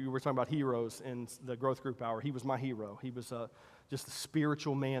pastor, you were talking about heroes in the growth group hour. He was my hero. He was just the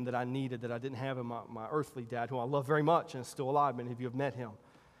spiritual man that I needed, that I didn't have in my earthly dad, who I love very much and is still alive. Many of you have met him.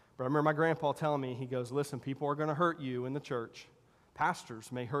 But I remember my grandpa telling me, he goes, listen, people are going to hurt you in the church.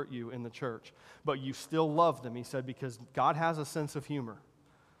 Pastors may hurt you in the church, but you still love them, he said, because God has a sense of humor.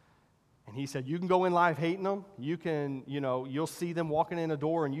 And he said, you can go in life hating them. You can, you'll see them walking in a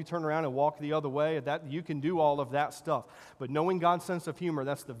door and you turn around and walk the other way. You can do all of that stuff. But knowing God's sense of humor,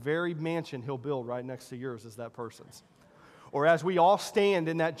 that's the very mansion he'll build right next to yours is that person's. Or as we all stand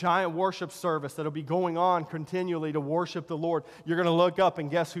in that giant worship service that'll be going on continually to worship the Lord, you're going to look up and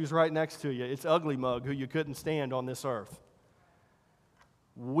guess who's right next to you? It's Ugly Mug, who you couldn't stand on this earth.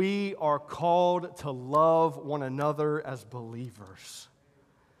 We are called to love one another as believers.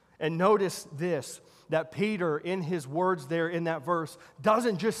 And notice this, that Peter, in his words there in that verse,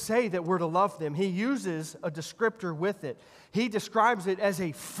 doesn't just say that we're to love them. He uses a descriptor with it. He describes it as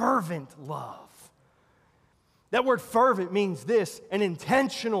a fervent love. That word fervent means this, an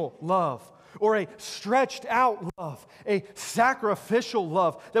intentional love, or a stretched out love, a sacrificial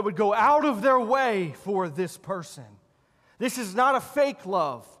love that would go out of their way for this person. This is not a fake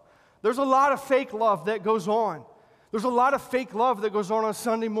love. There's a lot of fake love that goes on. There's a lot of fake love that goes on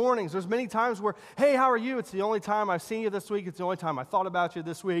Sunday mornings. There's many times where, hey, how are you? It's the only time I've seen you this week. It's the only time I thought about you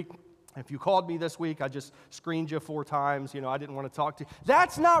this week. If you called me this week, I just screened you 4 times. I didn't want to talk to you.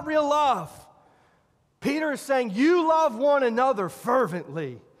 That's not real love. Peter is saying, you love one another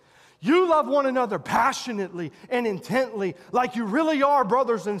fervently. You love one another passionately and intently, like you really are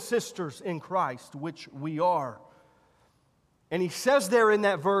brothers and sisters in Christ, which we are. And he says there in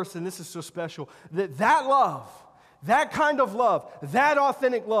that verse, and this is so special, that love, that kind of love, that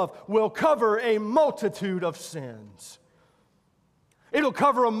authentic love will cover a multitude of sins. It'll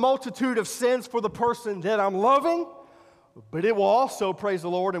cover a multitude of sins for the person that I'm loving, but it will also, praise the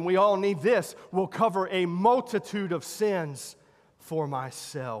Lord, and we all need this, will cover a multitude of sins for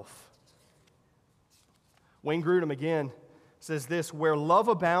myself. Wayne Grudem again says this, where love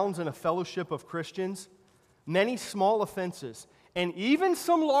abounds in a fellowship of Christians, many small offenses, and even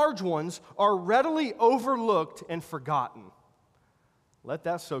some large ones, are readily overlooked and forgotten. Let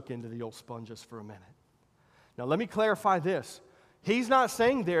that soak into the old sponges for a minute. Now let me clarify this. He's not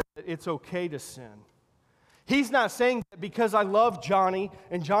saying there that it's okay to sin. He's not saying that because I love Johnny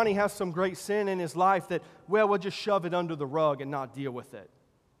and Johnny has some great sin in his life that, well, we'll just shove it under the rug and not deal with it.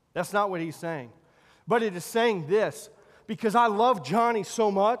 That's not what he's saying. But it is saying this, because I love Johnny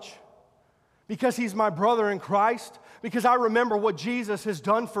so much, because he's my brother in Christ, because I remember what Jesus has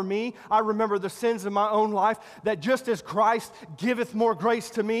done for me, I remember the sins of my own life, that just as Christ giveth more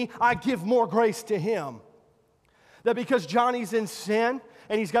grace to me, I give more grace to him. That because Johnny's in sin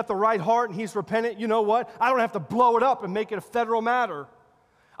and he's got the right heart and he's repentant, you know what? I don't have to blow it up and make it a federal matter.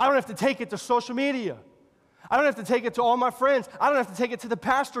 I don't have to take it to social media. I don't have to take it to all my friends. I don't have to take it to the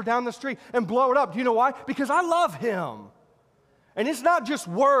pastor down the street and blow it up. Do you know why? Because I love him. And it's not just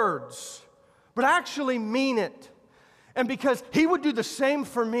words, but I actually mean it. And because he would do the same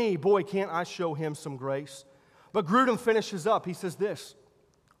for me, boy, can't I show him some grace. But Grudem finishes up. He says this,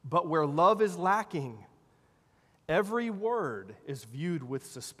 but where love is lacking, every word is viewed with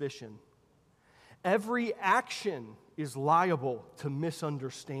suspicion. Every action is liable to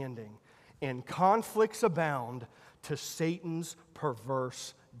misunderstanding, and conflicts abound to Satan's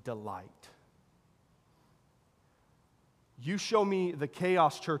perverse delight. You show me the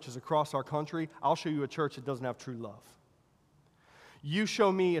chaos churches across our country, I'll show you a church that doesn't have true love. You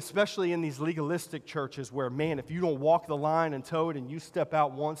show me, especially in these legalistic churches where, man, if you don't walk the line and toe it and you step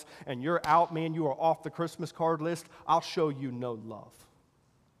out once and you're out, man, you are off the Christmas card list, I'll show you no love.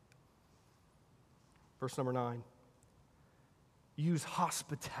 Verse number 9. Use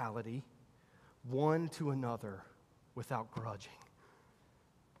hospitality one to another without grudging.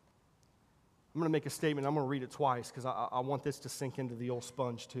 I'm going to make a statement. I'm going to read it twice because I want this to sink into the old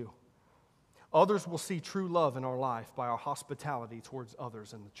sponge too. Others will see true love in our life by our hospitality towards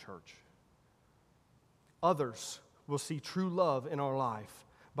others in the church. Others will see true love in our life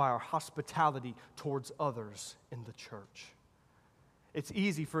by our hospitality towards others in the church. It's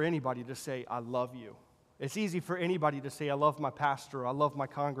easy for anybody to say, I love you. It's easy for anybody to say, I love my pastor, I love my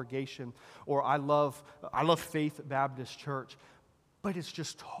congregation, or I love Faith Baptist Church. But it's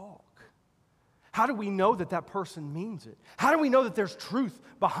just talk. How do we know that that person means it? How do we know that there's truth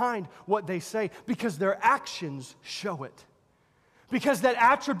behind what they say? Because their actions show it. Because that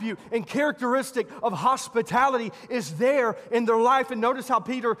attribute and characteristic of hospitality is there in their life. And notice how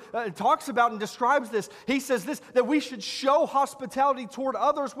Peter talks about and describes this. He says this, that we should show hospitality toward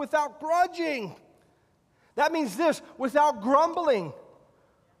others without grudging. That means this, without grumbling,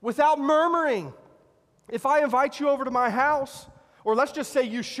 without murmuring. If I invite you over to my house, or let's just say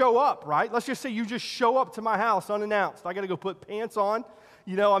you show up, right? Let's just say you just show up to my house unannounced. I got to go put pants on.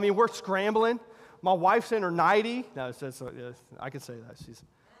 We're scrambling. My wife's in her nightie. No, it says, I can say that.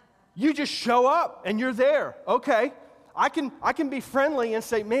 You just show up and you're there. Okay. I can be friendly and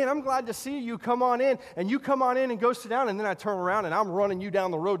say, man, I'm glad to see you. Come on in. And you come on in and go sit down. And then I turn around and I'm running you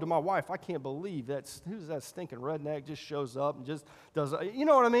down the road to my wife. I can't believe who's that stinking redneck just shows up and just does, you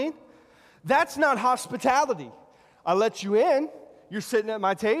know what I mean? That's not hospitality. I let you in. You're sitting at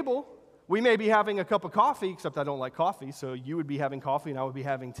my table. We may be having a cup of coffee, except I don't like coffee, so you would be having coffee and I would be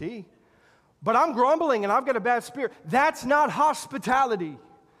having tea. But I'm grumbling and I've got a bad spirit. That's not hospitality.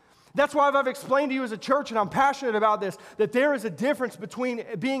 That's why I've explained to you as a church, and I'm passionate about this, that there is a difference between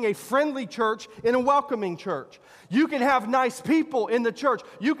being a friendly church and a welcoming church. You can have nice people in the church.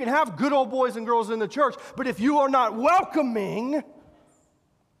 You can have good old boys and girls in the church, but if you are not welcoming,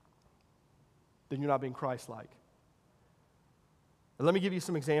 then you're not being Christ-like. And let me give you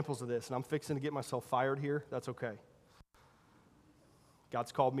some examples of this, and I'm fixing to get myself fired here. That's okay.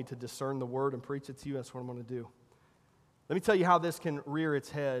 God's called me to discern the word and preach it to you. That's what I'm going to do. Let me tell you how this can rear its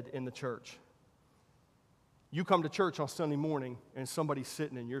head in the church. You come to church on Sunday morning and somebody's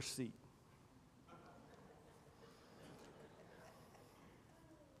sitting in your seat.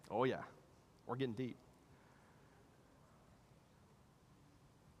 Oh yeah, we're getting deep.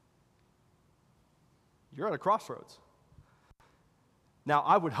 You're at a crossroads. Now,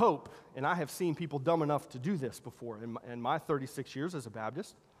 I would hope, and I have seen people dumb enough to do this before in my 36 years as a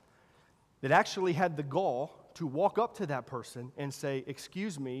Baptist, that actually had the gall to walk up to that person and say,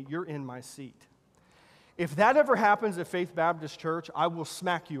 "Excuse me, you're in my seat." If that ever happens at Faith Baptist Church, I will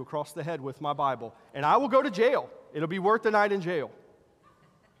smack you across the head with my Bible, and I will go to jail. It'll be worth the night in jail.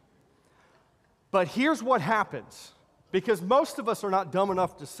 But here's what happens, because most of us are not dumb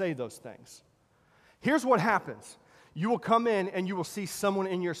enough to say those things. Here's what happens. You will come in and you will see someone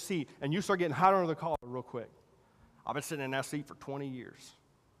in your seat, and you start getting hot under the collar real quick. I've been sitting in that seat for 20 years.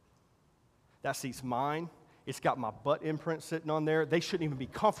 That seat's mine. It's got my butt imprint sitting on there. They shouldn't even be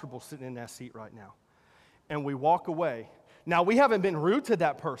comfortable sitting in that seat right now. And we walk away. Now, we haven't been rude to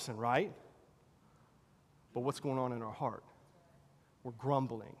that person, right? But what's going on in our heart? We're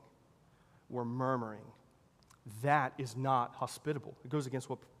grumbling. We're murmuring. That is not hospitable. It goes against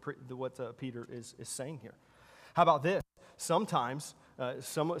what Peter is saying here. How about this? Sometimes,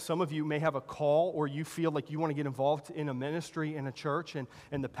 some of you may have a call, or you feel like you want to get involved in a ministry in a church, and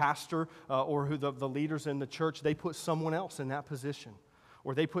the pastor or who the leaders in the church, they put someone else in that position,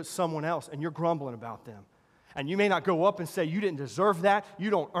 or they put someone else, and you're grumbling about them. And you may not go up and say, "You didn't deserve that. You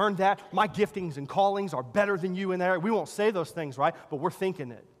don't earn that. My giftings and callings are better than you in that area." We won't say those things, right? But we're thinking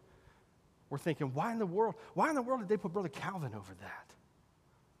it. We're thinking, why in the world did they put Brother Calvin over that?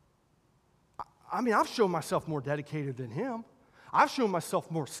 I mean, I've shown myself more dedicated than him. I've shown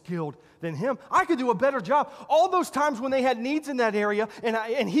myself more skilled than him. I could do a better job. All those times when they had needs in that area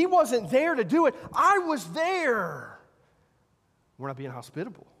and he wasn't there to do it, I was there. We're not being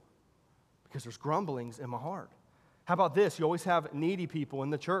hospitable because there's grumblings in my heart. How about this? You always have needy people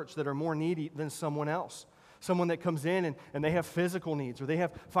in the church that are more needy than someone else. Someone that comes in and they have physical needs, or they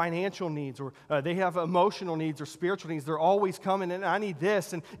have financial needs, or they have emotional needs or spiritual needs. They're always coming, and I need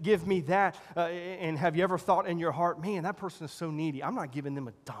this, and give me that. And have you ever thought in your heart, man, that person is so needy, I'm not giving them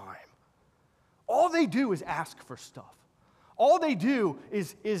a dime. All they do is ask for stuff. All they do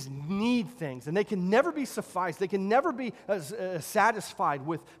is need things, and they can never be sufficed. They can never be satisfied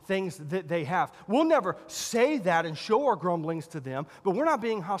with things that they have. We'll never say that and show our grumblings to them, but we're not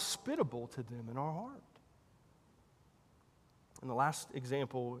being hospitable to them in our heart. And the last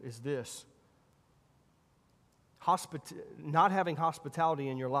example is this. Not having hospitality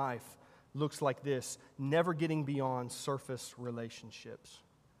in your life looks like this: never getting beyond surface relationships.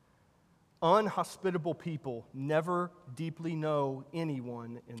 Unhospitable people never deeply know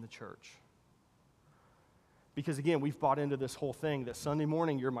anyone in the church. Because again, we've bought into this whole thing that Sunday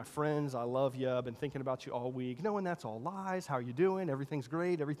morning, you're my friends, I love you, I've been thinking about you all week. Knowing that's all lies. How are you doing? Everything's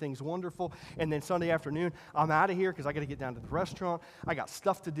great, everything's wonderful. And then Sunday afternoon, I'm out of here because I got to get down to the restaurant. I got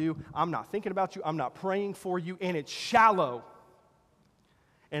stuff to do. I'm not thinking about you. I'm not praying for you. And it's shallow.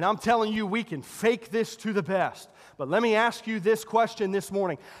 And I'm telling you, we can fake this to the best. But let me ask you this question this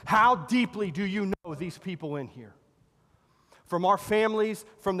morning. How deeply do you know these people in here? From our families,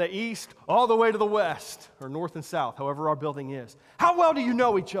 from the east, all the way to the west, or north and south, however our building is. How well do you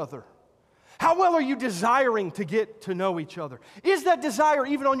know each other? How well are you desiring to get to know each other? Is that desire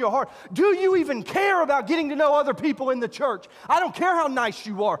even on your heart? Do you even care about getting to know other people in the church? I don't care how nice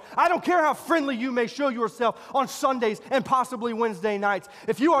you are. I don't care how friendly you may show yourself on Sundays and possibly Wednesday nights.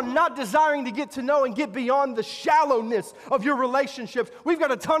 If you are not desiring to get to know and get beyond the shallowness of your relationships, we've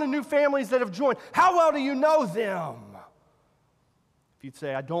got a ton of new families that have joined. How well do you know them? If you'd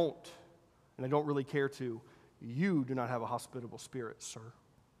say, I don't, and I don't really care to, you do not have a hospitable spirit, sir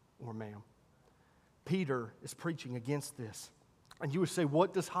or ma'am. Peter is preaching against this. And you would say,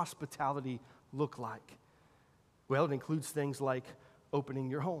 what does hospitality look like? Well, it includes things like opening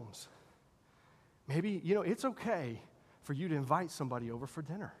your homes. Maybe, it's okay for you to invite somebody over for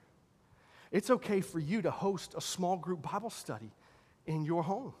dinner. It's okay for you to host a small group Bible study in your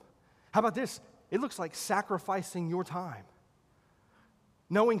home. How about this? It looks like sacrificing your time.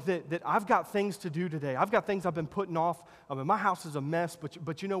 Knowing that I've got things to do today. I've got things I've been putting off. I mean, my house is a mess,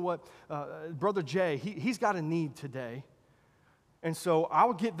 but you know what? Brother Jay, he's got a need today. And so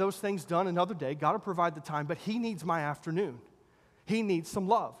I'll get those things done another day. God will provide the time, but he needs my afternoon. He needs some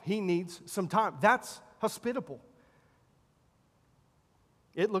love. He needs some time. That's hospitable.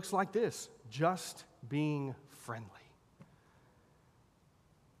 It looks like this: just being friendly.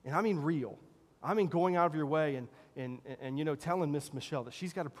 And I mean real. I mean going out of your way and telling Miss Michelle that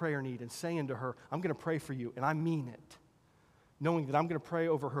she's got a prayer need and saying to her, I'm going to pray for you, and I mean it. knowing that I'm going to pray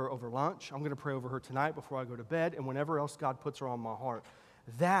over her over lunch, I'm going to pray over her tonight before I go to bed, and whenever else God puts her on my heart.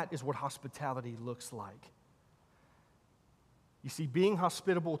 That is what hospitality looks like. You see, being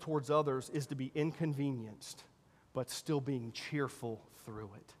hospitable towards others is to be inconvenienced, but still being cheerful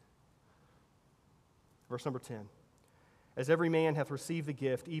through it. Verse number 10. As every man hath received the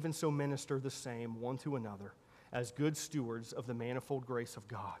gift, even so minister the same one to another, as good stewards of the manifold grace of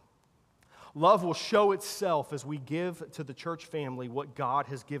God. Love will show itself as we give to the church family what God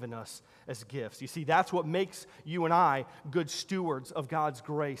has given us as gifts. You see, that's what makes you and I good stewards of God's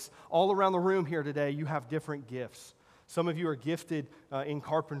grace. All around the room here today, you have different gifts. Some of you are gifted in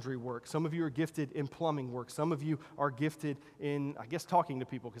carpentry work. Some of you are gifted in plumbing work. Some of you are gifted in, talking to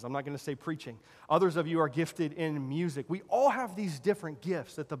people, because I'm not going to say preaching. Others of you are gifted in music. We all have these different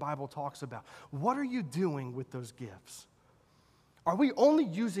gifts that the Bible talks about. What are you doing with those gifts? Are we only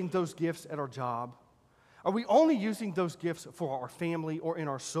using those gifts at our job? Are we only using those gifts for our family or in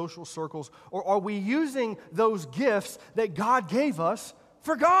our social circles? Or are we using those gifts that God gave us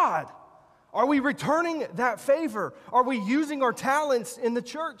for God? Are we returning that favor? Are we using our talents in the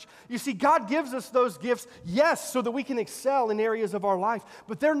church? You see, God gives us those gifts, yes, so that we can excel in areas of our life,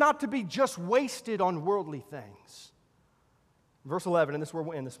 but they're not to be just wasted on worldly things. Verse 11, and this is where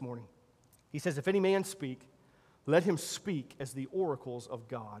we'll end this morning. He says, if any man speak, let him speak as the oracles of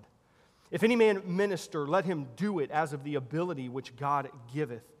God. If any man minister, let him do it as of the ability which God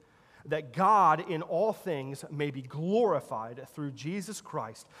giveth, that God in all things may be glorified through Jesus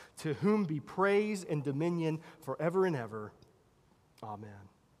Christ, to whom be praise and dominion forever and ever. Amen.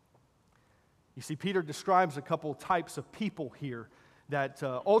 You see, Peter describes a couple types of people here that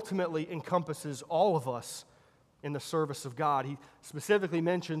ultimately encompasses all of us in the service of God. He specifically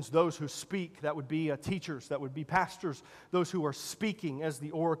mentions those who speak, that would be teachers, that would be pastors, those who are speaking as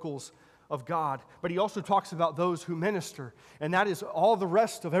the oracles of God. But he also talks about those who minister, and that is all the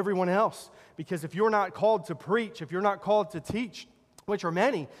rest of everyone else. Because if you're not called to preach, if you're not called to teach, which are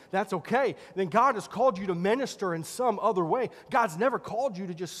many, that's okay. Then God has called you to minister in some other way. God's never called you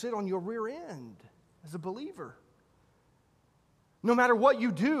to just sit on your rear end as a believer. No matter what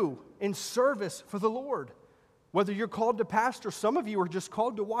you do in service for the Lord, whether you're called to pastor, some of you are just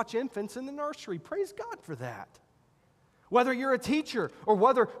called to watch infants in the nursery. Praise God for that. Whether you're a teacher or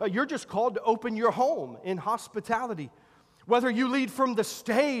whether you're just called to open your home in hospitality. Whether you lead from the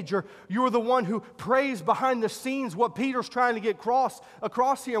stage or you're the one who prays behind the scenes, what Peter's trying to get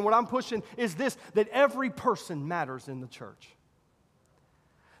across here and what I'm pushing is this, that every person matters in the church.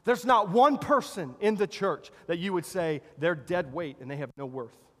 There's not one person in the church that you would say they're dead weight and they have no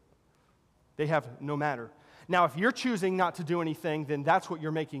worth. They have no matter. Now, if you're choosing not to do anything, then that's what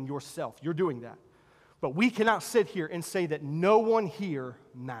you're making yourself. You're doing that. But we cannot sit here and say that no one here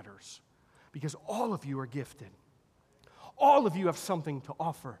matters, because all of you are gifted. All of you have something to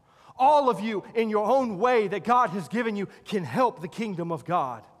offer. All of you, in your own way that God has given you, can help the kingdom of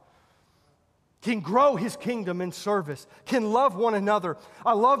God, can grow His kingdom in service, can love one another.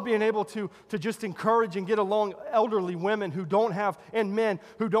 I love being able to just encourage and get along elderly women who don't have, and men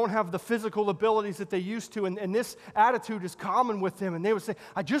who don't have the physical abilities that they used to, and this attitude is common with them, and they would say,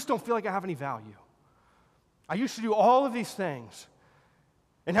 I just don't feel like I have any value. I used to do all of these things,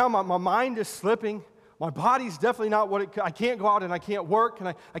 and now my mind is slipping. My body's definitely not what I can't go out and I can't work,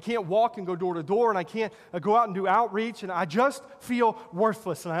 and I can't walk and go door to door, and I can't go out and do outreach, and I just feel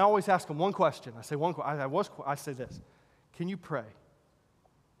worthless. And I always ask them one question. I say this, can you pray?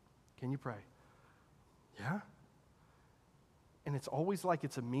 Can you pray? Yeah? And it's always like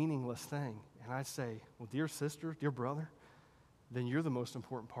it's a meaningless thing. And I say, well, dear sister, dear brother, then you're the most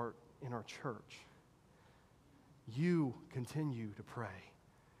important part in our church. You continue to pray.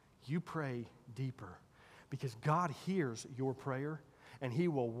 You pray deeper, because God hears your prayer, and He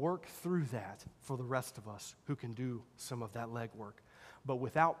will work through that for the rest of us who can do some of that legwork. But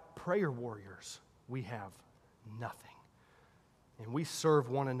without prayer warriors, we have nothing. And we serve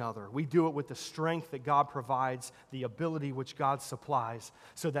one another. We do it with the strength that God provides, the ability which God supplies,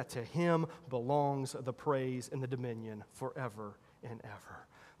 so that to Him belongs the praise and the dominion forever and ever.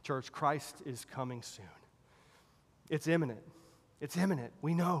 Church, Christ is coming soon. It's imminent. It's imminent.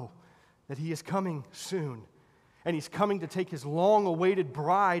 We know that He is coming soon. And He's coming to take His long-awaited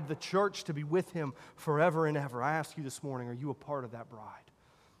bride, the church, to be with Him forever and ever. I ask you this morning, are you a part of that bride?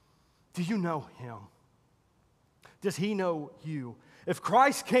 Do you know Him? Does He know you? If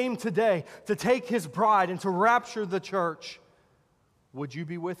Christ came today to take His bride and to rapture the church, would you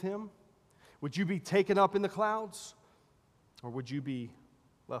be with Him? Would you be taken up in the clouds? Or would you be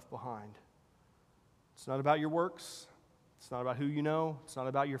left behind? It's not about your works. It's not about who you know. It's not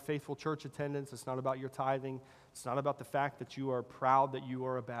about your faithful church attendance. It's not about your tithing. It's not about the fact that you are proud that you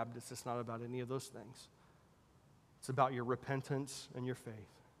are a Baptist. It's not about any of those things. It's about your repentance and your faith.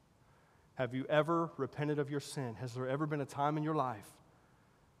 Have you ever repented of your sin? Has there ever been a time in your life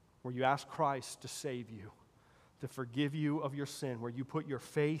where you asked Christ to save you, to forgive you of your sin, where you put your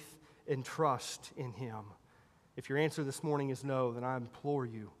faith and trust in Him? If your answer this morning is no, then I implore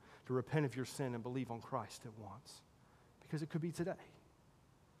you to repent of your sin and believe on Christ at once. Because it could be today.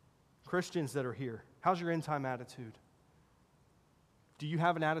 Christians that are here, how's your end time attitude? Do you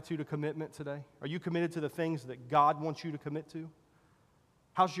have an attitude of commitment today? Are you committed to the things that God wants you to commit to?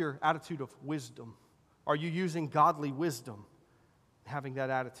 How's your attitude of wisdom? Are you using godly wisdom, having that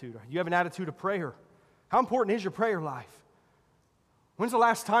attitude? You have an attitude of prayer. How important is your prayer life? When's the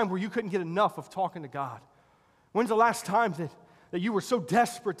last time where you couldn't get enough of talking to God? When's the last time that you were so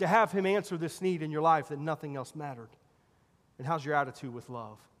desperate to have Him answer this need in your life that nothing else mattered? And how's your attitude with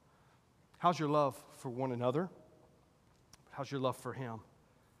love? How's your love for one another? How's your love for Him?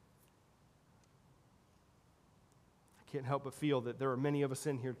 I can't help but feel that there are many of us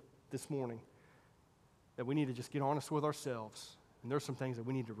in here this morning that we need to just get honest with ourselves. And there are some things that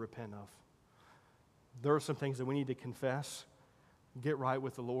we need to repent of. There are some things that we need to confess, get right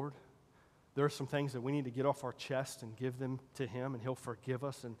with the Lord. There are some things that we need to get off our chest and give them to Him, and He'll forgive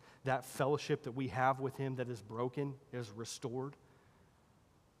us. And that fellowship that we have with Him that is broken is restored.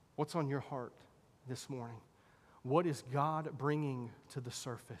 What's on your heart this morning? What is God bringing to the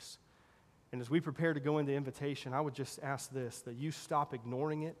surface? And as we prepare to go into invitation, I would just ask this, that you stop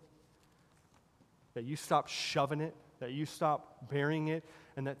ignoring it, that you stop shoving it, that you stop burying it,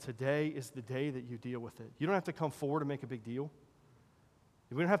 and that today is the day that you deal with it. You don't have to come forward and make a big deal.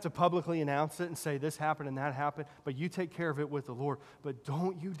 We don't have to publicly announce it and say this happened and that happened, but you take care of it with the Lord. But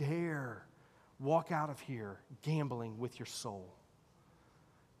don't you dare walk out of here gambling with your soul.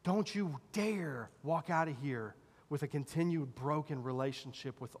 Don't you dare walk out of here with a continued broken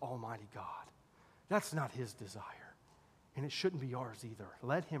relationship with Almighty God. That's not His desire, and it shouldn't be ours either.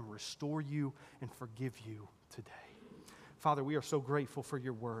 Let Him restore you and forgive you today. Father, we are so grateful for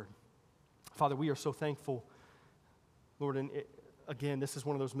your word. Father, we are so thankful, Lord, and again, this is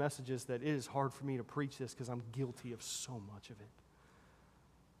one of those messages that it is hard for me to preach this because I'm guilty of so much of it.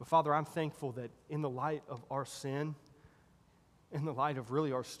 But Father, I'm thankful that in the light of our sin, in the light of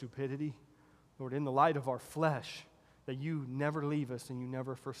really our stupidity, Lord, in the light of our flesh, that you never leave us and you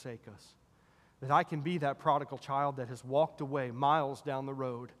never forsake us. That I can be that prodigal child that has walked away miles down the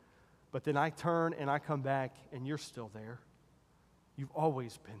road, but then I turn and I come back and you're still there. You've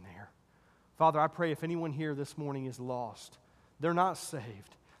always been there. Father, I pray if anyone here this morning is lost, they're not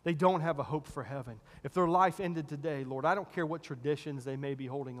saved, they don't have a hope for heaven. If their life ended today, Lord, I don't care what traditions they may be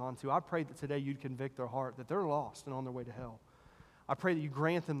holding on to. I pray that today you'd convict their heart that they're lost and on their way to hell. I pray that you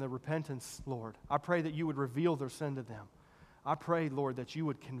grant them the repentance, Lord. I pray that you would reveal their sin to them. I pray, Lord, that you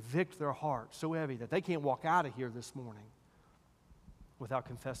would convict their heart so heavy that they can't walk out of here this morning without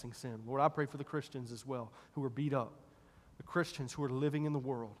confessing sin. Lord, I pray for the Christians as well who are beat up, the Christians who are living in the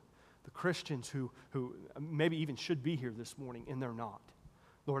world, the Christians who maybe even should be here this morning and they're not.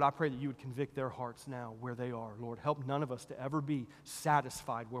 Lord, I pray that you would convict their hearts now where they are. Lord, help none of us to ever be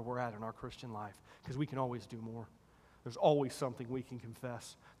satisfied where we're at in our Christian life, because we can always do more. There's always something we can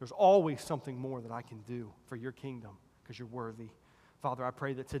confess. There's always something more that I can do for your kingdom, because you're worthy. Father, I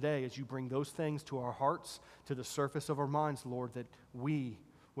pray that today, as you bring those things to our hearts, to the surface of our minds, Lord, that we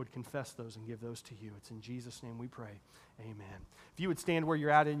would confess those and give those to you. It's in Jesus' name we pray. Amen. If you would stand where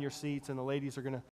you're at in your seats, and the ladies are going to